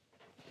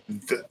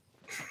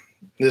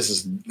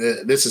 This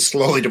is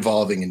slowly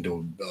devolving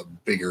into a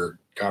bigger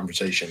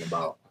conversation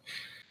about.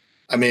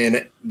 I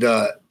mean,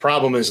 the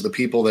problem is the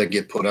people that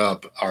get put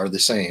up are the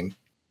same.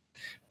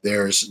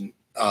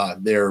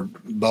 They're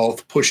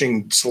both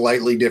pushing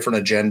slightly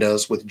different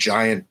agendas with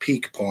giant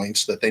peak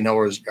points that they know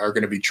are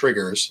going to be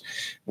triggers.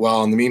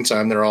 While in the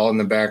meantime, they're all in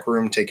the back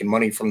room taking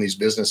money from these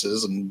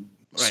businesses and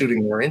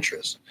suiting their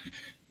interests.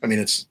 I mean,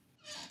 it's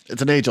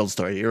an age-old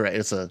story. You're right.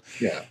 It's a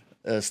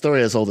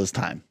story as old as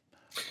time.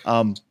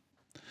 So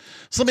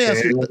let me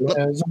ask you.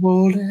 As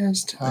old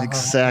as time.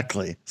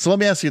 Exactly. So let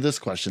me ask you this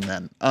question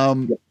then.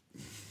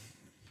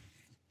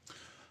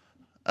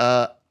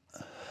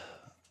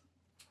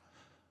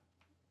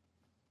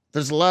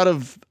 There's a lot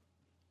of,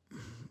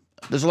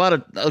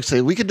 let's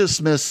say we could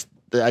dismiss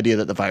the idea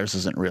that the virus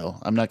isn't real.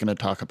 I'm not going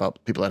to talk about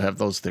people that have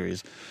those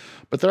theories,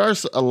 but there are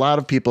a lot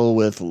of people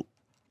with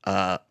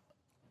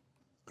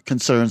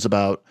concerns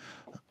about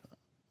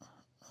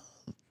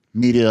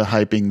media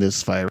hyping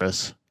this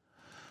virus,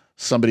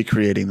 somebody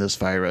creating this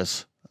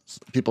virus,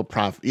 people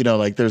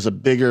like there's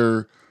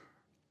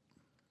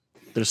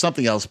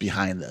something else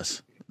behind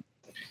this,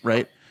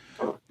 right?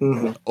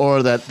 Mm-hmm.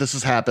 Or that this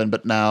has happened,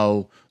 but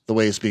now the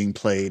way it's being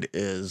played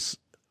is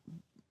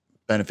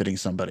benefiting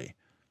somebody.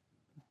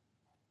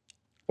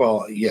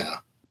 Well, yeah.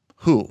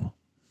 Who?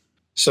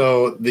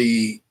 So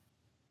the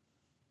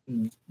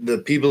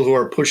people who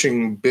are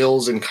pushing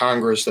bills in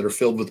Congress that are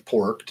filled with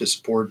pork to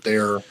support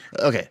their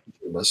okay,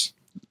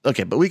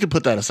 but we could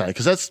put that aside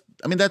because that's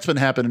been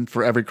happening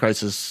for every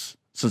crisis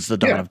since the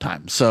dawn of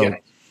time. So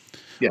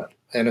yeah,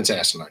 and it's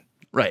asinine.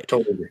 Right.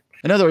 Totally agree.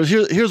 In other words,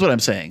 here's what I'm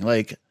saying.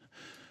 Like,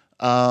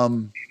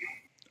 the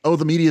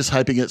media's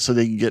hyping it so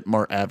they can get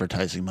more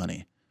advertising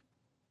money.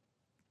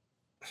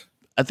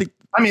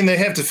 I mean, they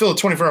have to fill a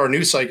 24-hour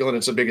news cycle, and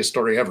it's the biggest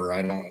story ever.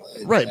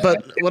 Right,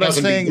 but what I'm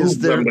saying is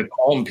they're to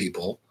calm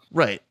people.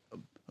 Right.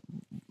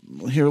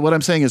 Here, what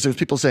I'm saying is there's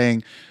people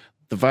saying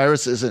the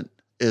virus is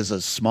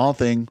a small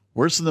thing,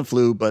 worse than the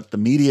flu, but the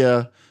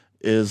media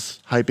is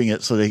hyping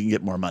it so they can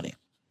get more money.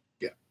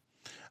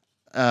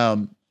 Yeah.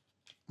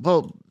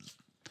 Well,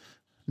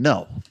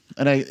 no.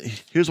 And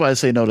here's why I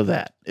say no to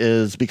that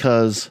is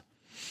because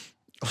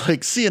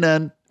like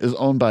CNN is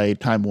owned by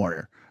Time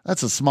Warner.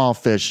 That's a small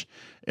fish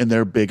in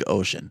their big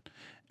ocean.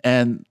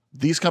 And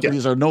these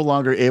companies are no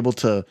longer able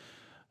to,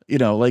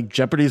 like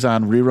Jeopardy's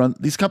on rerun.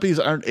 These companies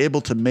aren't able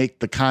to make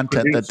the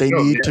content that they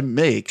need to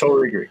make.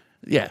 Totally agree.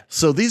 Yeah.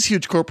 So these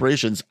huge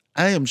corporations,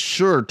 I am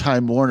sure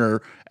Time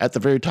Warner at the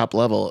very top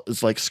level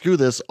is like, screw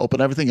this,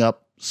 open everything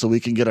up so we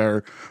can get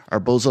our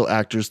bozo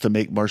actors to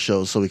make more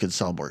shows so we can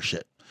sell more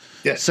shit.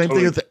 Yeah. Same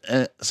thing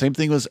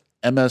with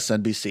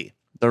MSNBC.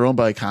 They're owned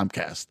by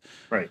Comcast.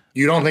 Right.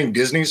 You don't think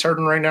Disney's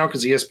hurting right now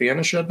because ESPN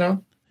is shut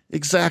down?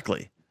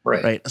 Exactly.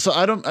 Right. So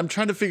I'm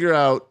trying to figure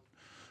out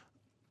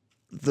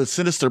the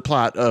sinister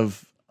plot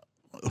of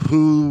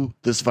who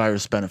this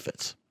virus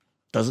benefits.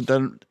 Doesn't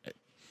benefit.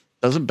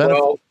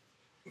 Well,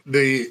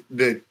 the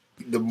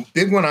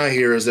big one I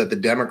hear is that the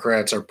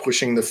Democrats are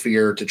pushing the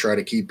fear to try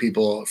to keep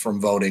people from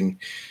voting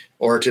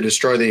or to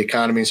destroy the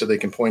economy so they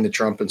can point to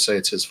Trump and say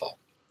it's his fault.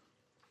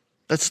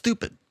 That's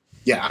stupid.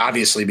 Yeah,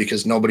 obviously,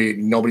 because nobody's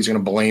going to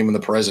blame the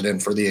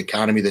president for the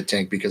economy that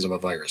tanked because of a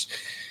virus.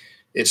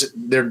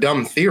 They're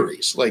dumb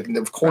theories. Like,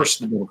 of course,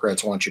 the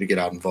Democrats want you to get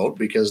out and vote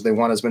because they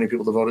want as many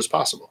people to vote as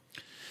possible.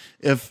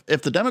 If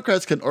the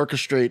Democrats can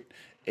orchestrate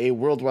a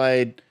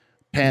worldwide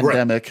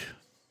pandemic,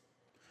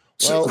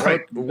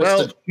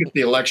 the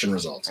election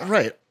results.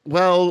 Right.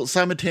 Well,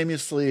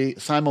 simultaneously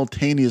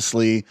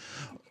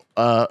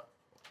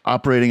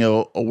operating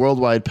a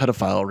worldwide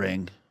pedophile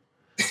ring,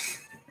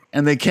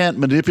 and they can't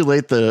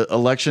manipulate the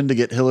election to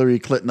get Hillary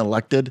Clinton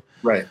elected.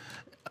 Right.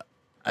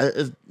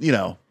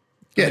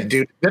 Yeah,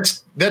 dude,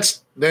 that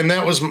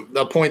was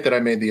a point that I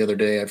made the other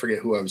day. I forget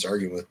who I was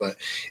arguing with, but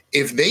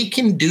if they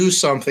can do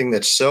something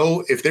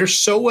if they're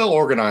so well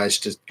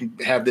organized to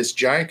have this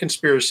giant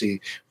conspiracy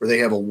where they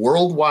have a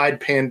worldwide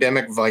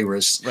pandemic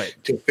virus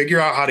to figure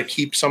out how to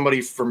keep somebody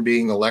from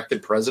being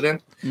elected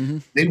president,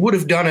 they would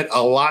have done it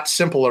a lot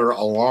simpler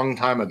a long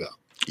time ago.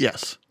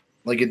 Yes.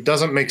 Like, it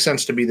doesn't make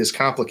sense to be this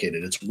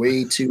complicated. It's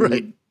way too.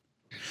 Right.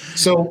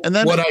 So, and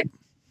then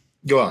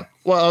go on.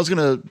 Well, I was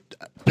going to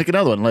pick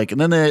another one. Like,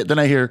 and then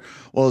I hear,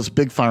 well, it's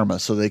big pharma,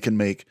 so they can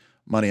make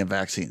money on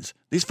vaccines.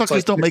 These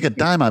fuckers don't make a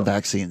dime on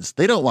vaccines.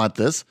 They don't want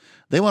this.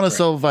 They want to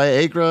sell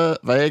Viagra.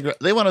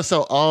 They want to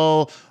sell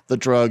all the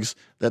drugs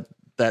that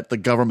the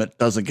government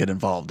doesn't get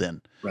involved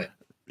in. Right.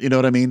 You know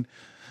what I mean?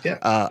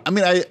 Yeah.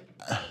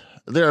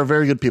 There are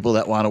very good people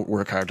that want to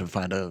work hard to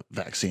find a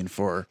vaccine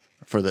for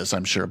this,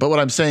 I'm sure. But what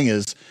I'm saying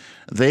is,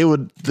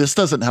 this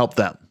doesn't help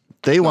them.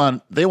 They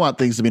want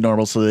things to be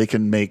normal so they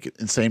can make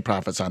insane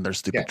profits on their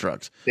stupid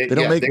drugs. They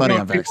don't make money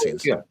on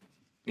vaccines. Yeah.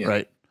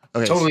 Right.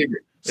 Okay. Totally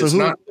agree.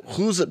 So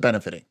who's it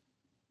benefiting?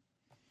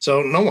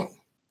 So no one. Right.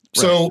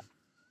 So,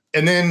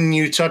 and then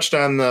you touched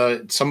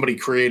on somebody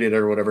created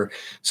or whatever.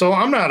 So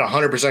I'm not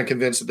 100%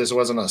 convinced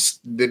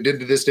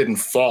that this didn't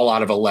fall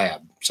out of a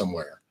lab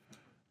somewhere.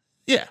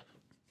 Yeah.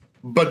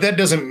 But that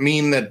doesn't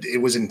mean that it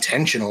was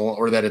intentional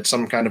or that it's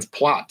some kind of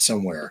plot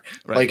somewhere.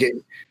 Right.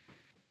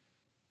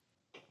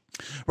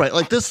 Right,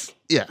 like this,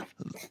 yeah.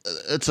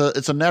 It's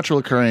a natural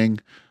occurring.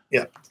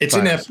 Yeah, it's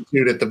virus.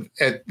 Ineptitude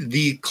at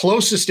the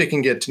closest it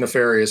can get to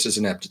nefarious is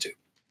ineptitude.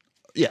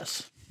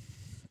 Yes,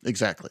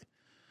 exactly.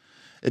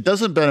 It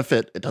doesn't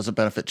benefit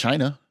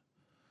China.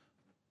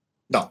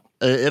 No,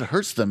 it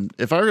hurts them.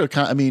 If our if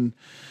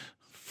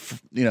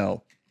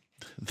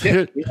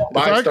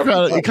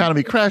our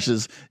economy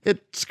crashes,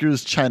 it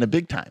screws China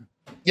big time.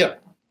 Yeah.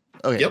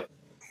 Okay. Yep.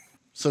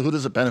 So who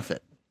does it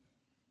benefit?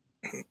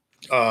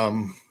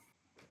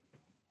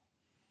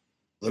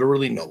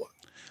 Literally no one.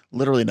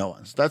 Literally no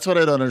one. That's what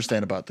I don't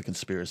understand about the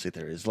conspiracy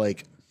theories.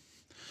 Like,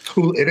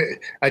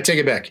 I take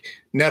it back.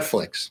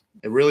 Netflix.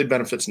 It really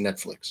benefits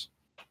Netflix.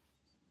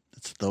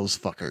 It's those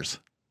fuckers.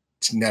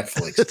 It's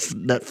Netflix. It's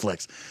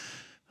Netflix.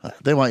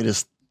 They want you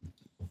to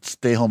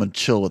stay home and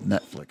chill with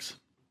Netflix.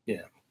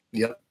 Yeah.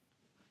 Yep.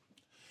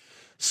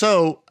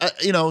 So,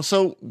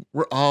 so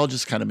we're all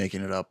just kind of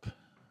making it up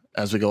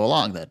as we go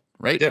along then,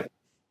 right? Yeah.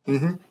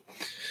 Mm-hmm.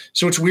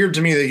 So it's weird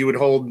to me that you would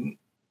hold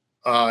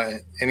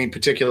any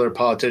particular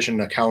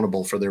politician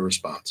accountable for their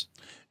response.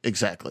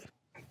 Exactly.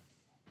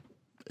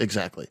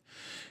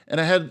 And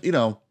I had,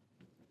 except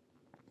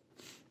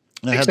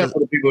for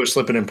the people who are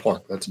slipping in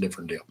pork. That's a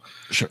different deal.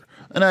 Sure.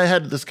 And I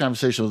had this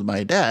conversation with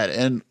my dad,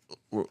 and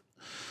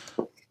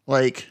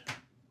like,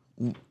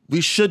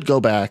 we should go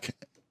back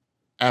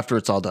after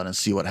it's all done and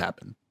see what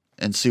happened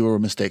and see where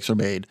mistakes are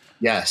made.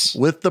 Yes.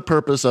 With the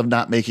purpose of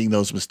not making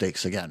those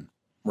mistakes again.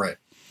 Right.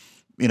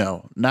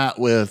 Not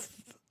with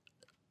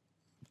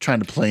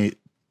trying to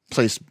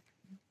place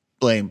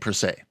blame per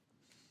se.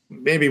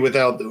 Maybe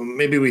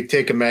we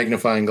take a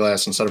magnifying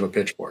glass instead of a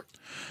pitchfork.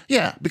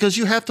 Yeah, because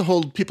you have to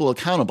hold people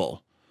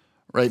accountable,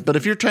 right? But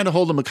if you're trying to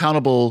hold them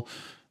accountable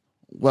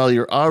while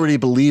you're already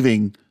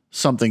believing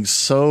something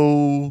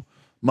so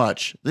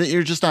much that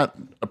you're just not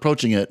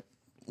approaching it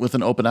with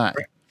an open eye,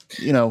 right.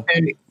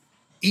 And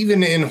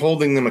even in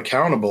holding them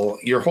accountable,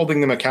 you're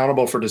holding them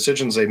accountable for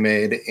decisions they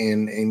made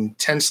in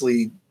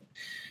intensely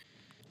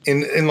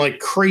in like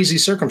crazy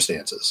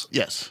circumstances.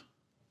 Yes.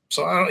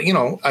 So,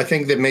 I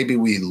think that maybe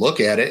we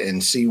look at it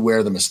and see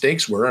where the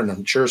mistakes were, and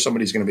I'm sure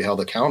somebody's going to be held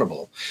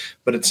accountable.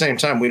 But at the same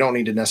time, we don't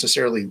need to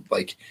necessarily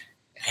like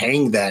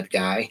hang that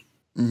guy.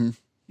 Mm-hmm.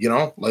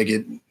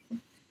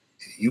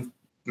 You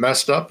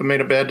messed up and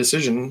made a bad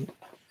decision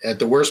at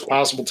the worst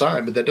possible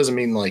time, but that doesn't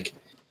mean like,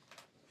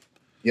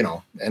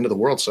 end of the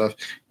world stuff.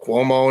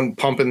 Cuomo and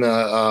pumping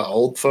the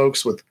old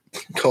folks with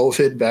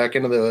COVID back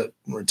into the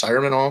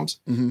retirement homes.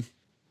 Mm-hmm.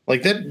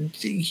 Like that,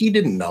 he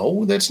didn't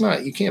know. That's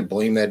not, you can't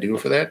blame that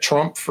dude for that.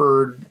 Trump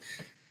for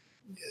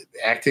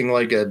acting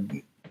like a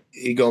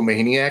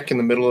egomaniac in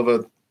the middle of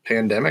a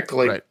pandemic.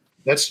 Like right.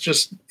 That's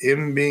just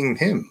him being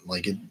him.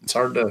 Like it's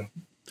hard to.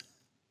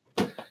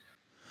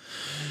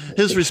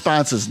 His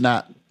response is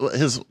not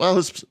his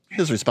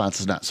response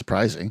is not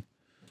surprising.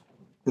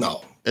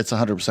 No, it's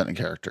 100% in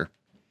character.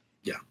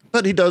 Yeah,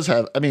 but he does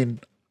have. I mean,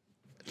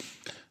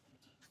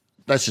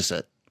 that's just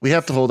it. We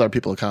have to hold our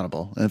people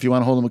accountable, and if you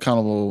want to hold them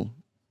accountable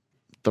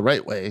the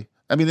right way,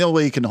 I mean, the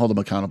only way you can hold them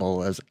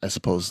accountable is, I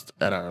suppose,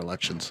 at our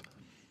elections.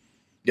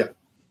 Yeah.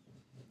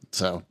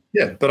 So.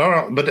 Yeah, but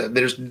I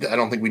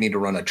don't think we need to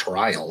run a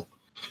trial.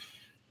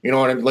 You know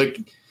what I mean? Like.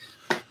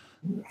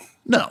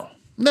 No,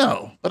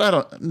 but I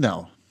don't.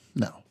 No,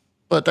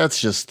 but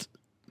that's just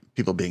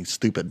people being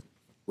stupid.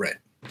 Right.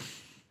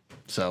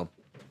 So.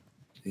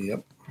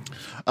 Yep.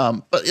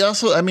 But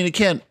also, I mean, you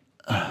can't.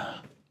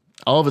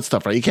 All of it's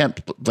tough, right? You can't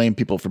blame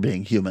people for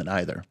being human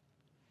either.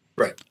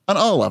 Right. On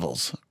all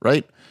levels,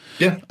 right?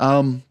 Yeah.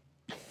 I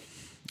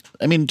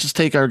mean, just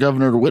take our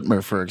Governor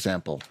Whitmer, for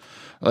example.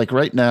 Like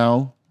right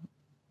now,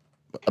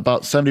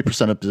 about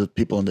 70% of the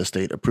people in this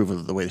state approve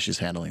of the way she's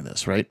handling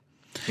this, right?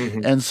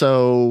 Mm-hmm. And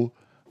so,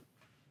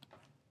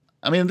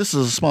 I mean, this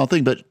is a small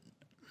thing, but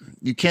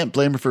you can't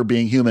blame her for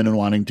being human and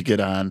wanting to get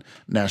on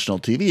national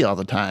TV all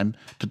the time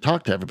to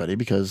talk to everybody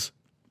because,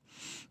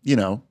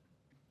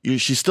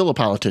 she's still a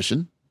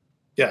politician.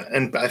 Yeah,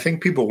 and I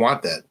think people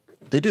want that.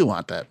 They do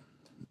want that.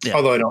 Yeah.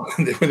 Although I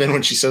don't. Then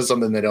when she says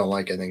something they don't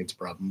like, I think it's a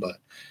problem. But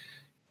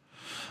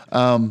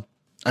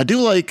I do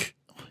like.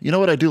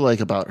 What I do like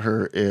about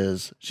her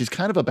is she's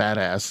kind of a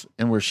badass,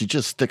 and where she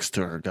just sticks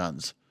to her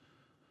guns.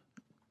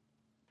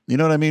 You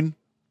know what I mean?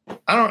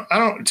 I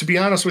don't. To be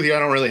honest with you, I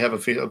don't really have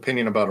an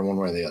opinion about her one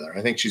way or the other.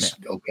 I think she's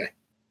okay.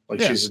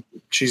 Like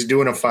she's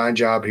doing a fine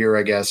job here,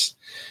 I guess.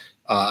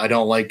 I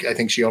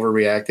think she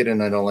overreacted,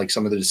 and I don't like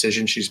some of the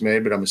decisions she's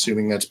made. But I'm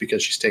assuming that's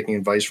because she's taking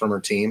advice from her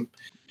team.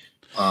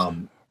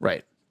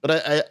 Right.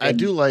 But I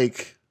do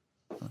like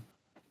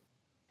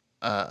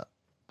her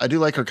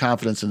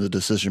confidence in the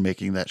decision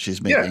making that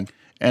she's making,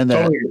 and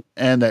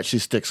that she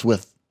sticks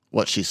with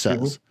what she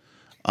says.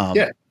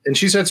 Mm-hmm. And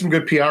she's had some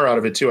good PR out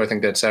of it too. I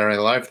think that Saturday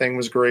Night Live thing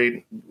was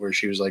great, where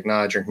she was like,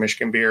 "Nah, I drink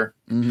Michigan beer."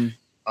 Mm-hmm.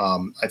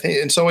 I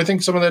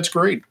think some of that's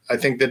great. I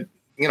think that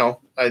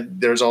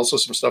there's also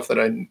some stuff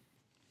that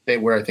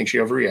where I think she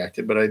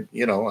overreacted, but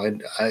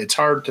it's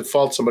hard to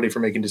fault somebody for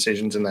making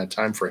decisions in that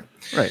time frame.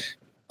 Right.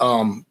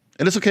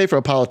 And it's okay for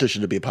a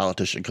politician to be a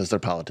politician because they're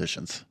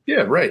politicians.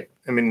 Yeah, right.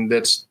 I mean,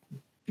 you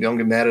don't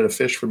get mad at a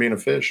fish for being a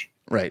fish.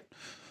 Right.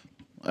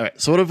 All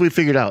right. So what have we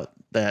figured out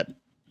that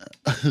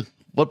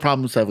what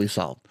problems have we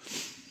solved?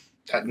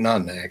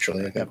 None,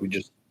 actually. I think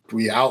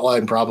we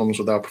outlined problems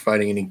without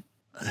providing any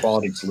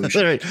quality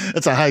solutions. Right.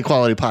 That's a high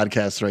quality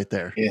podcast right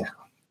there. Yeah.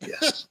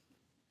 Yes.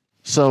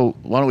 So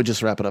why don't we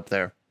just wrap it up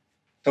there?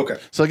 Okay.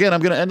 So again,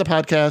 I'm going to end the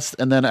podcast,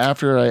 and then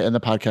after I end the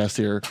podcast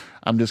here,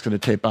 I'm just going to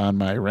tape on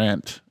my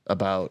rant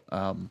about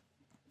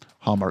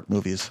Hallmark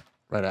movies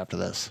right after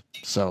this.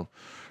 So,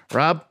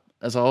 Rob,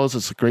 as always,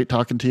 it's great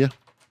talking to you.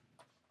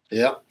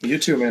 Yeah, you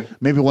too, man.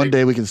 Maybe one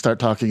day we can start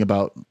talking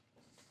about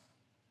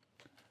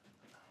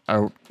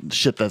our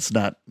shit that's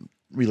not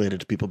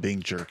related to people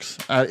being jerks.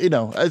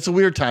 It's a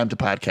weird time to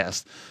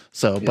podcast.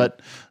 So,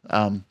 but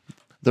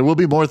there will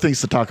be more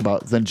things to talk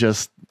about than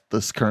just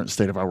this current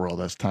state of our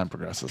world as time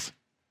progresses.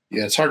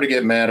 Yeah, it's hard to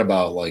get mad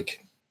about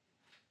like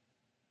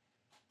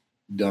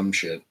dumb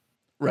shit.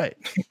 Right.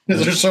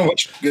 Because there's so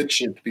much good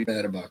shit to be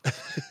mad about.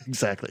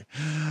 Exactly.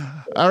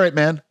 All right,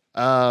 man.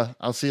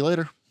 I'll see you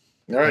later.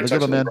 All right, have a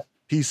good one, man.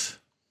 Peace.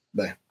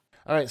 Bye.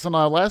 All right. So on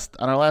our last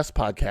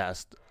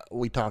podcast,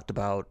 we talked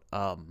about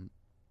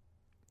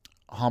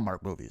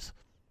Hallmark movies.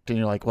 And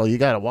you're like, well, you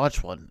got to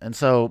watch one. And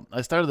so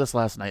I started this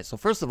last night. So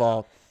first of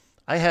all,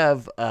 I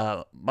have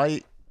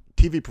my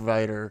TV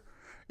provider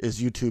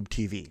is YouTube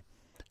TV,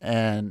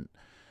 and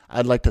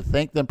I'd like to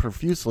thank them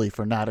profusely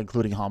for not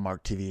including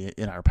Hallmark TV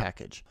in our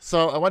package.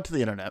 So I went to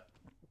the internet.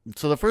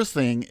 So the first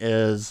thing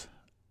is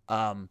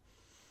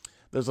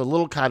there's a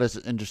little cottage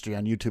industry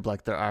on YouTube,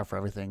 like there are for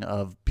everything,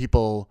 of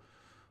people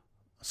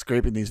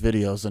scraping these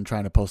videos and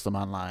trying to post them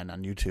online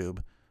on YouTube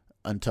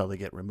until they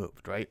get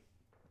removed, right?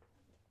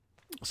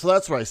 So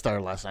that's where I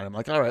started last night. I'm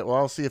like, all right, well,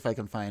 I'll see if I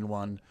can find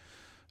one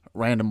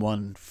random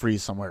one free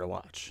somewhere to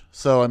watch.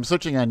 So I'm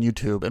searching on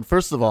YouTube, and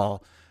first of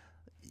all,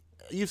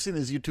 you've seen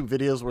these YouTube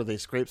videos where they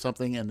scrape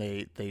something and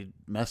they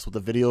mess with the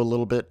video a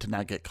little bit to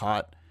not get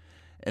caught,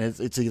 and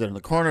it's either in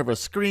the corner of a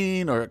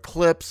screen or it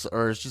clips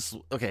or it's just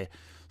okay.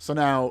 So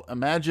now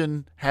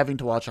imagine having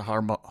to watch a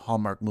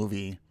Hallmark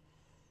movie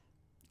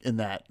in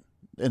that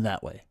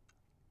way.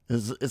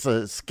 It's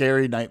a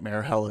scary,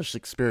 nightmare, hellish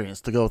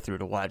experience to go through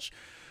to watch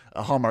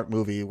a Hallmark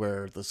movie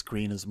where the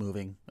screen is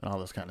moving and all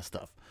this kind of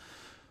stuff.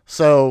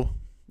 So,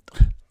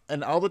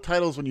 and all the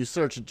titles when you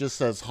search, it just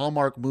says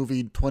Hallmark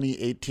movie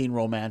 2018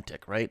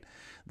 romantic, right?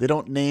 They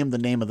don't name the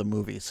name of the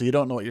movie, so you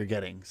don't know what you're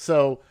getting.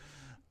 So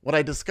what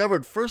I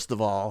discovered, first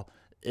of all,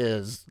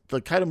 is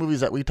the kind of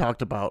movies that we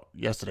talked about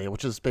yesterday,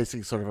 which is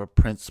basically sort of a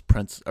prince,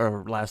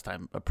 or last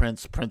time, a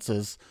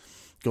princess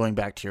going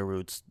back to your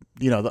roots.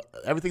 You know,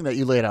 everything that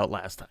you laid out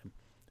last time.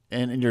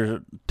 And in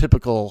your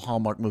typical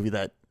Hallmark movie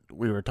that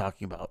we were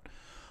talking about.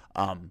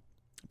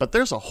 But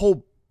there's a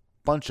whole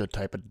bunch of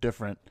type of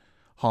different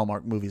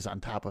Hallmark movies on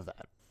top of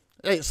that.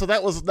 Hey, so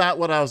that was not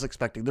what I was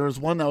expecting. There was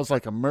one that was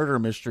like a murder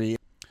mystery,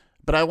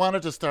 but I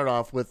wanted to start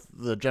off with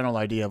the general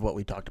idea of what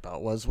we talked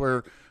about, was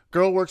where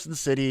girl works in the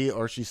city,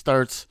 or she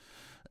starts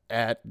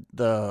at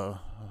the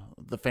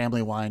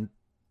family wine,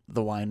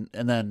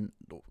 and then,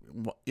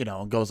 you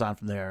know, goes on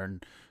from there,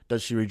 and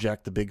does she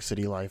reject the big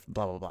city life,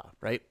 blah, blah, blah,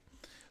 right?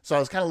 So I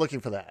was kind of looking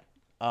for that.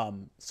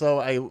 So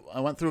I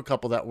went through a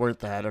couple that weren't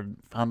that, or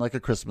found like a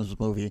Christmas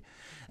movie.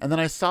 And then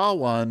I saw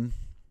one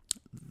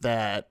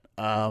that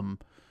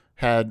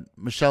had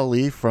Michelle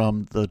Lee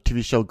from the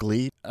TV show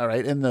Glee. All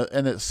right. And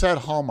it said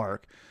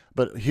Hallmark,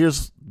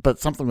 but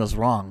something was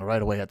wrong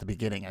right away at the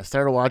beginning. I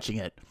started watching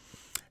it,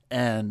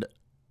 and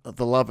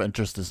the love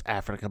interest is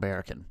African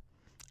American.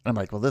 I'm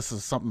like, well,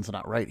 something's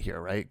not right here,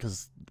 right?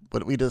 Because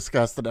what we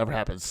discussed, that never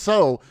happened.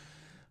 So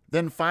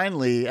then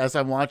finally, as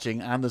I'm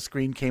watching, on the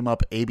screen came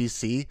up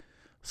ABC.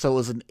 So it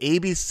was an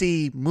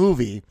ABC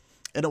movie,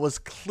 and it was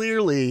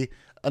clearly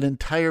an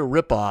entire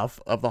ripoff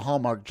of the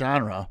Hallmark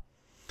genre,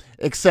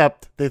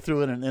 except they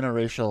threw in an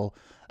interracial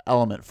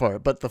element for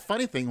it. But the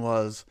funny thing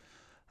was,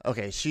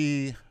 okay,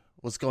 she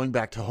was going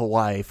back to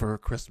Hawaii for her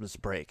Christmas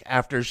break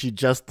after she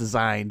just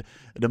designed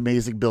an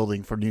amazing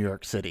building for New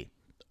York City.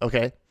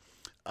 Okay.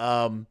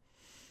 And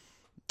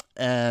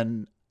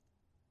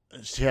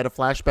she had a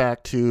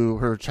flashback to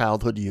her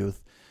childhood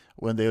youth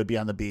when they would be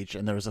on the beach,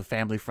 and there was a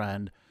family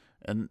friend,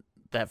 and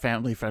that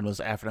family friend was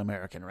African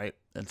American, right?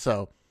 And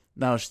so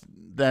now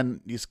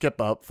then you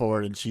skip up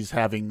forward, and she's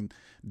having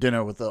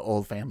dinner with the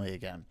old family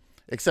again.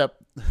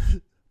 Except,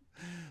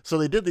 so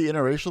they did the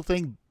interracial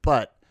thing,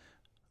 but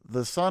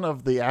the son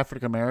of the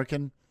African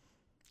American,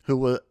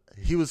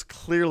 he was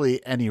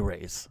clearly any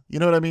race. You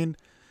know what I mean?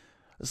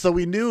 So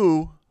we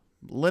knew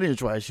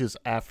lineage-wise she was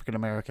African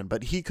American,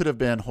 but he could have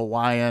been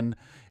Hawaiian,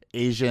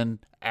 Asian,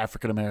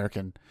 African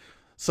American.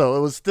 So it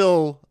was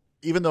still,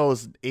 even though it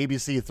was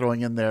ABC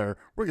throwing in there,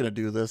 we're going to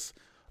do this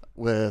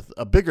with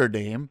a bigger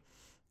name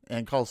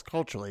and calls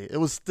culturally, it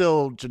was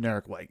still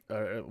generic white.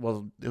 It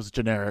was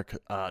generic,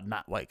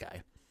 not white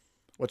guy,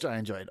 which I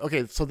enjoyed.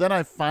 Okay, so then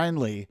I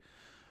finally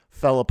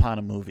fell upon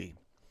a movie,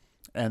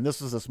 and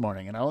this was this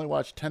morning, and I only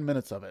watched 10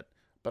 minutes of it,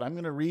 but I'm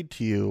going to read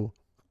to you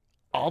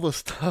all the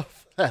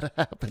stuff that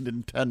happened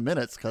in 10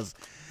 minutes, because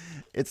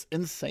it's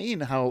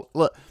insane how,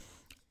 look,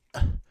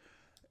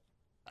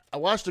 I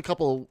watched a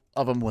couple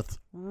of them with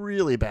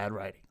really bad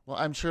writing. Well,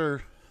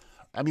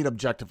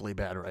 objectively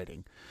bad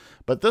writing.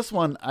 But this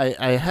one,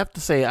 I have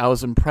to say I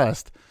was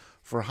impressed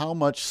for how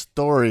much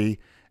story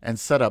and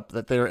setup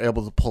that they were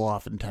able to pull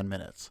off in 10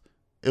 minutes.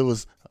 It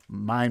was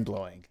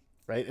mind-blowing,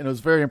 right? And it was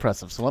very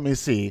impressive. So let me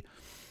see.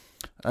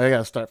 I got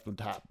to start from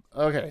the top.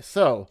 Okay,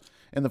 so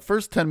in the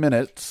first 10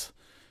 minutes,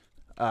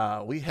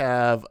 we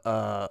have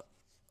a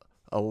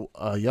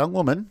young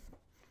woman.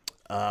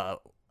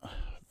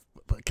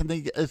 Can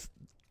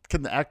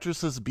the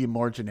actresses be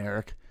more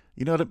generic?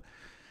 You know what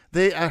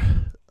they are.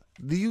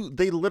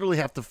 They literally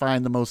have to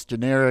find the most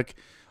generic,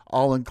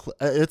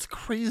 it's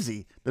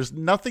crazy. There's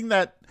nothing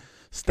that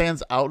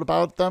stands out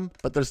about them,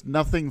 but there's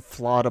nothing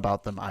flawed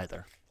about them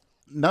either.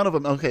 None of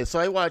them. Okay, so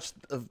I watched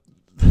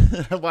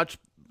I watched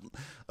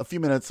a few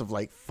minutes of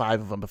like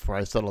 5 of them before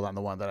I settled on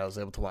the one that I was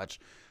able to watch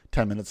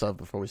 10 minutes of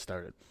before we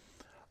started.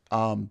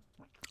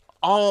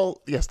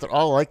 Yes, they're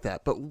all like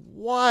that, but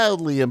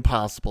wildly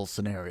impossible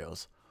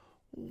scenarios.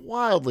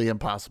 Wildly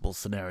impossible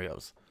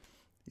scenarios.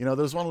 You know,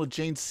 there's one with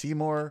Jane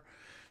Seymour.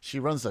 She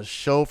runs a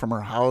show from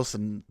her house,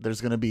 and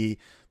there's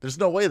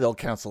no way they'll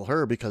cancel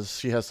her because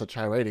she has such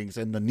high ratings,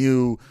 and the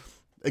new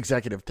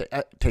executive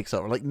takes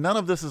over. Like, none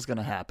of this is going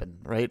to happen,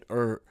 right?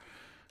 Or,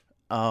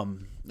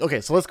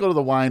 okay, so let's go to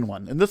the wine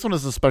one. And this one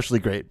is especially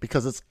great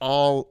because it's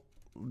all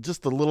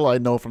just the little I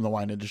know from the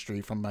wine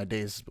industry from my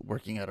days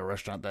working at a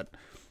restaurant that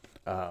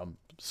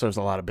serves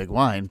a lot of big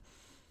wine.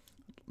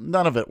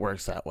 None of it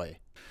works that way.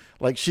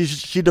 Like,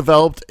 she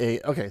developed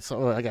okay,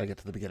 so I got to get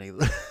to the beginning of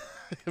this.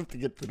 I have to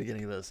get to the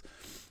beginning of this.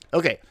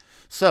 Okay,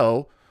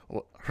 so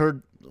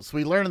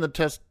we learn in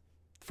the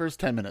first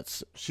 10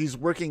 minutes, she's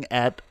working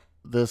at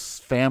this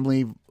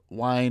family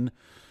wine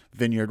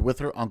vineyard with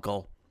her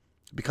uncle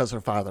because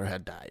her father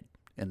had died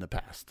in the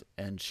past.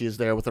 And she is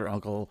there with her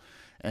uncle,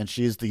 and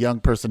she's the young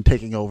person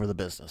taking over the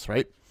business,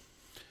 right?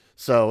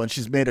 So, and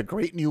she's made a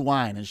great new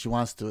wine, and she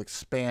wants to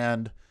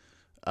expand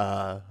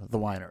the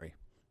winery,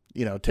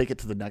 you know, take it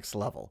to the next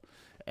level.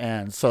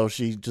 And so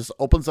she just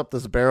opens up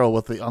this barrel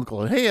with the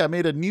uncle, and hey, I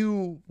made a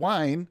new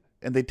wine,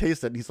 and they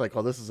taste it, and he's like,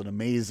 oh, this is an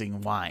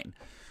amazing wine.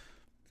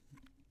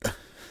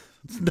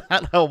 It's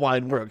not how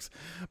wine works,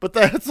 but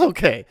that's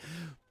okay.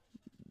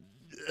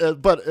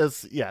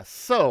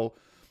 So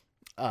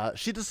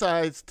she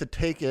decides to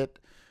take it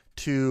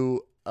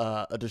to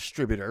a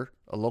distributor,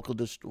 a local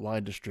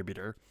wine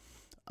distributor.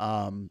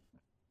 And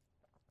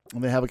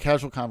they have a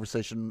casual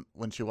conversation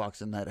when she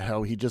walks in that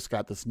how he just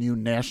got this new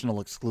national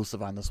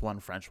exclusive on this one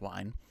French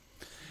wine.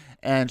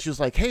 And she was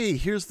like, hey,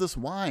 here's this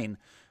wine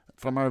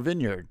from our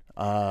vineyard.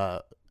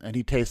 And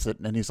he tastes it,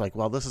 and he's like,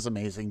 well, this is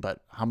amazing,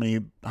 but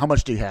how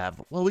much do you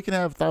have? Well, we can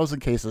have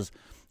 1,000 cases.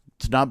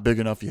 It's not big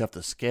enough. You have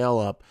to scale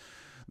up.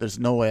 There's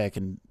no way I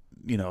can,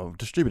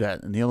 distribute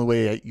that. And the only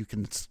way you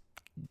can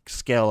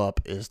scale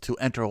up is to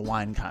enter a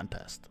wine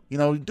contest.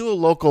 Do a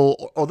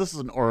local, this is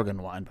an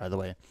Oregon wine, by the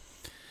way.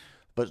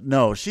 But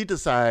no, she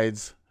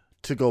decides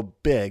to go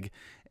big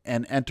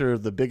and enter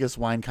the biggest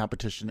wine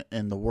competition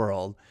in the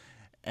world.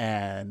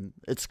 And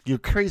you're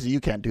crazy.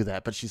 You can't do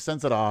that. But she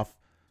sends it off,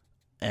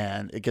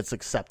 and it gets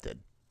accepted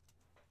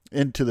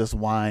into this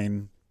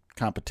wine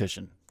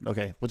competition,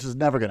 okay, which is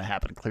never going to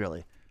happen,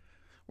 clearly.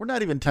 We're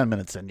not even 10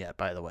 minutes in yet,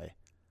 by the way.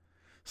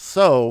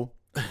 So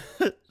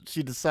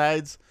she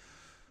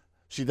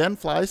then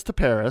flies to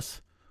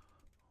Paris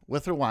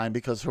with her wine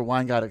because her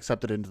wine got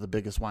accepted into the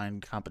biggest wine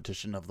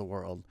competition of the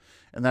world.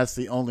 And that's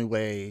the only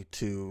way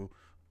to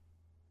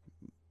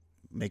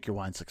make your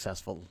wine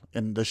successful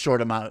in the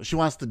short amount. She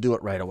wants to do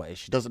it right away.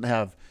 She doesn't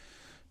have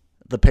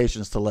the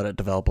patience to let it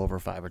develop over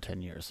 5 or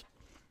 10 years.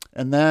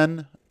 And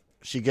then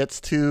she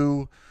gets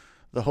to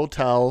the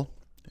hotel.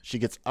 She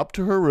gets up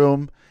to her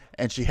room,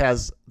 and she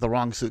has the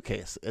wrong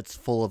suitcase. It's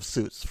full of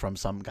suits from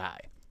some guy,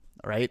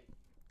 right?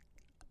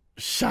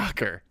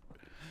 Shocker.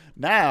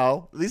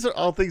 Now, these are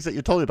all things that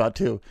you told me about,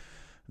 too.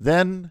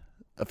 Then,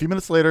 a few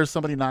minutes later,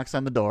 somebody knocks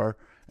on the door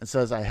and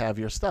says, I have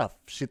your stuff.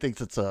 She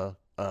thinks it's a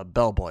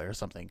bellboy or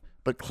something,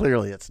 but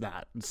clearly it's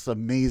not. It's an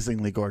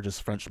amazingly gorgeous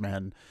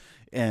Frenchman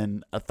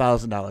in a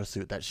 $1,000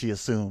 suit that she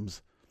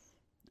assumes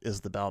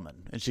is the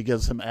bellman. And she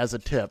gives him, as a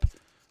tip,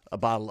 a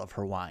bottle of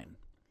her wine.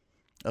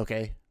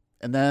 Okay?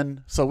 And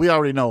then, so we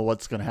already know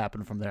what's going to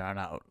happen from there on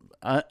out.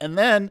 And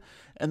then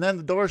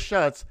the door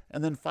shuts,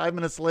 and then 5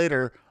 minutes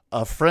later,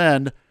 a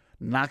friend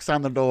knocks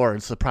on the door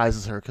and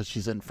surprises her because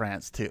she's in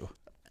France too.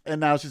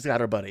 And now she's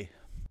got her buddy.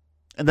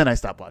 And then I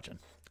stopped watching.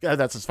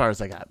 That's as far as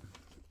I got.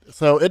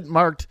 So it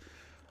marked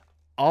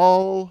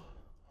all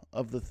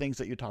of the things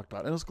that you talked about.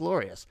 And it was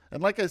glorious.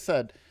 And like I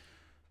said,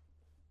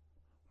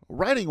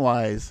 writing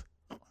wise,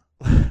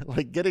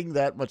 like getting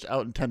that much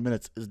out in 10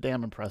 minutes is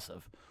damn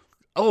impressive.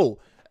 And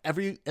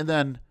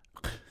then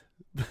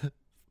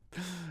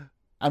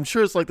I'm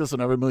sure it's like this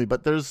in every movie,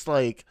 but there's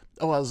I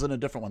was in a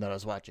different one that I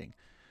was watching.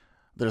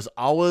 There's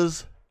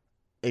always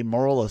a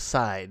moral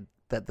aside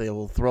that they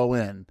will throw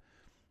in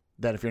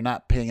that if you're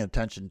not paying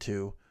attention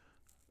to,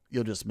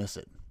 you'll just miss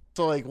it.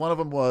 So one of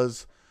them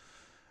was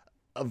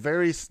a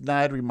very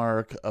snide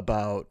remark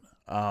about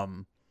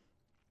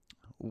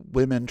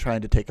women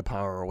trying to take a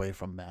power away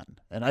from men.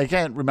 And I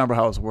can't remember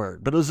how it was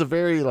worded, but it was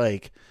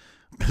it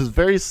was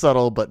very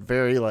subtle, but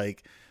very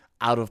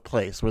out of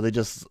place, where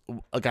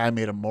a guy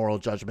made a moral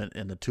judgment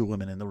and the two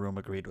women in the room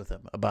agreed with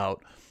him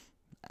about,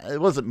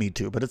 it wasn't Me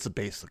Too, but it's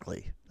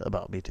basically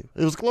about Me Too.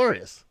 It was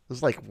glorious.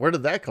 It was where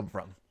did that come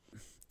from?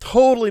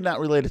 Totally not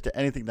related to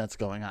anything that's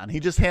going on.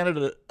 He just handed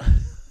it.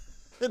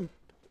 And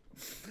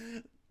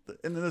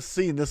in this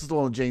scene, this is the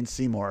one with Jane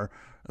Seymour,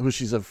 who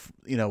she's that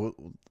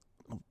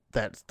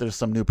there's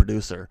some new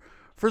producer.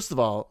 First of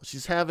all,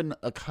 she's having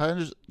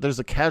there's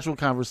a casual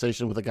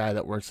conversation with a guy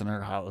that works in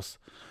her house.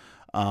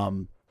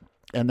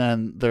 And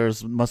then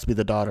must be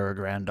the daughter or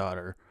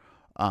granddaughter.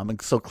 And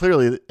so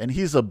clearly, and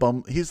he's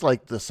he's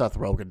like the Seth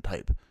Rogen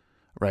type,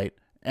 right?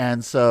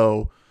 And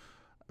so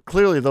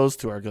clearly those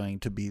two are going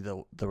to be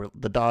the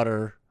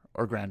daughter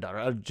or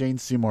granddaughter. Jane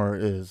Seymour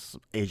is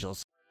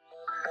ageless.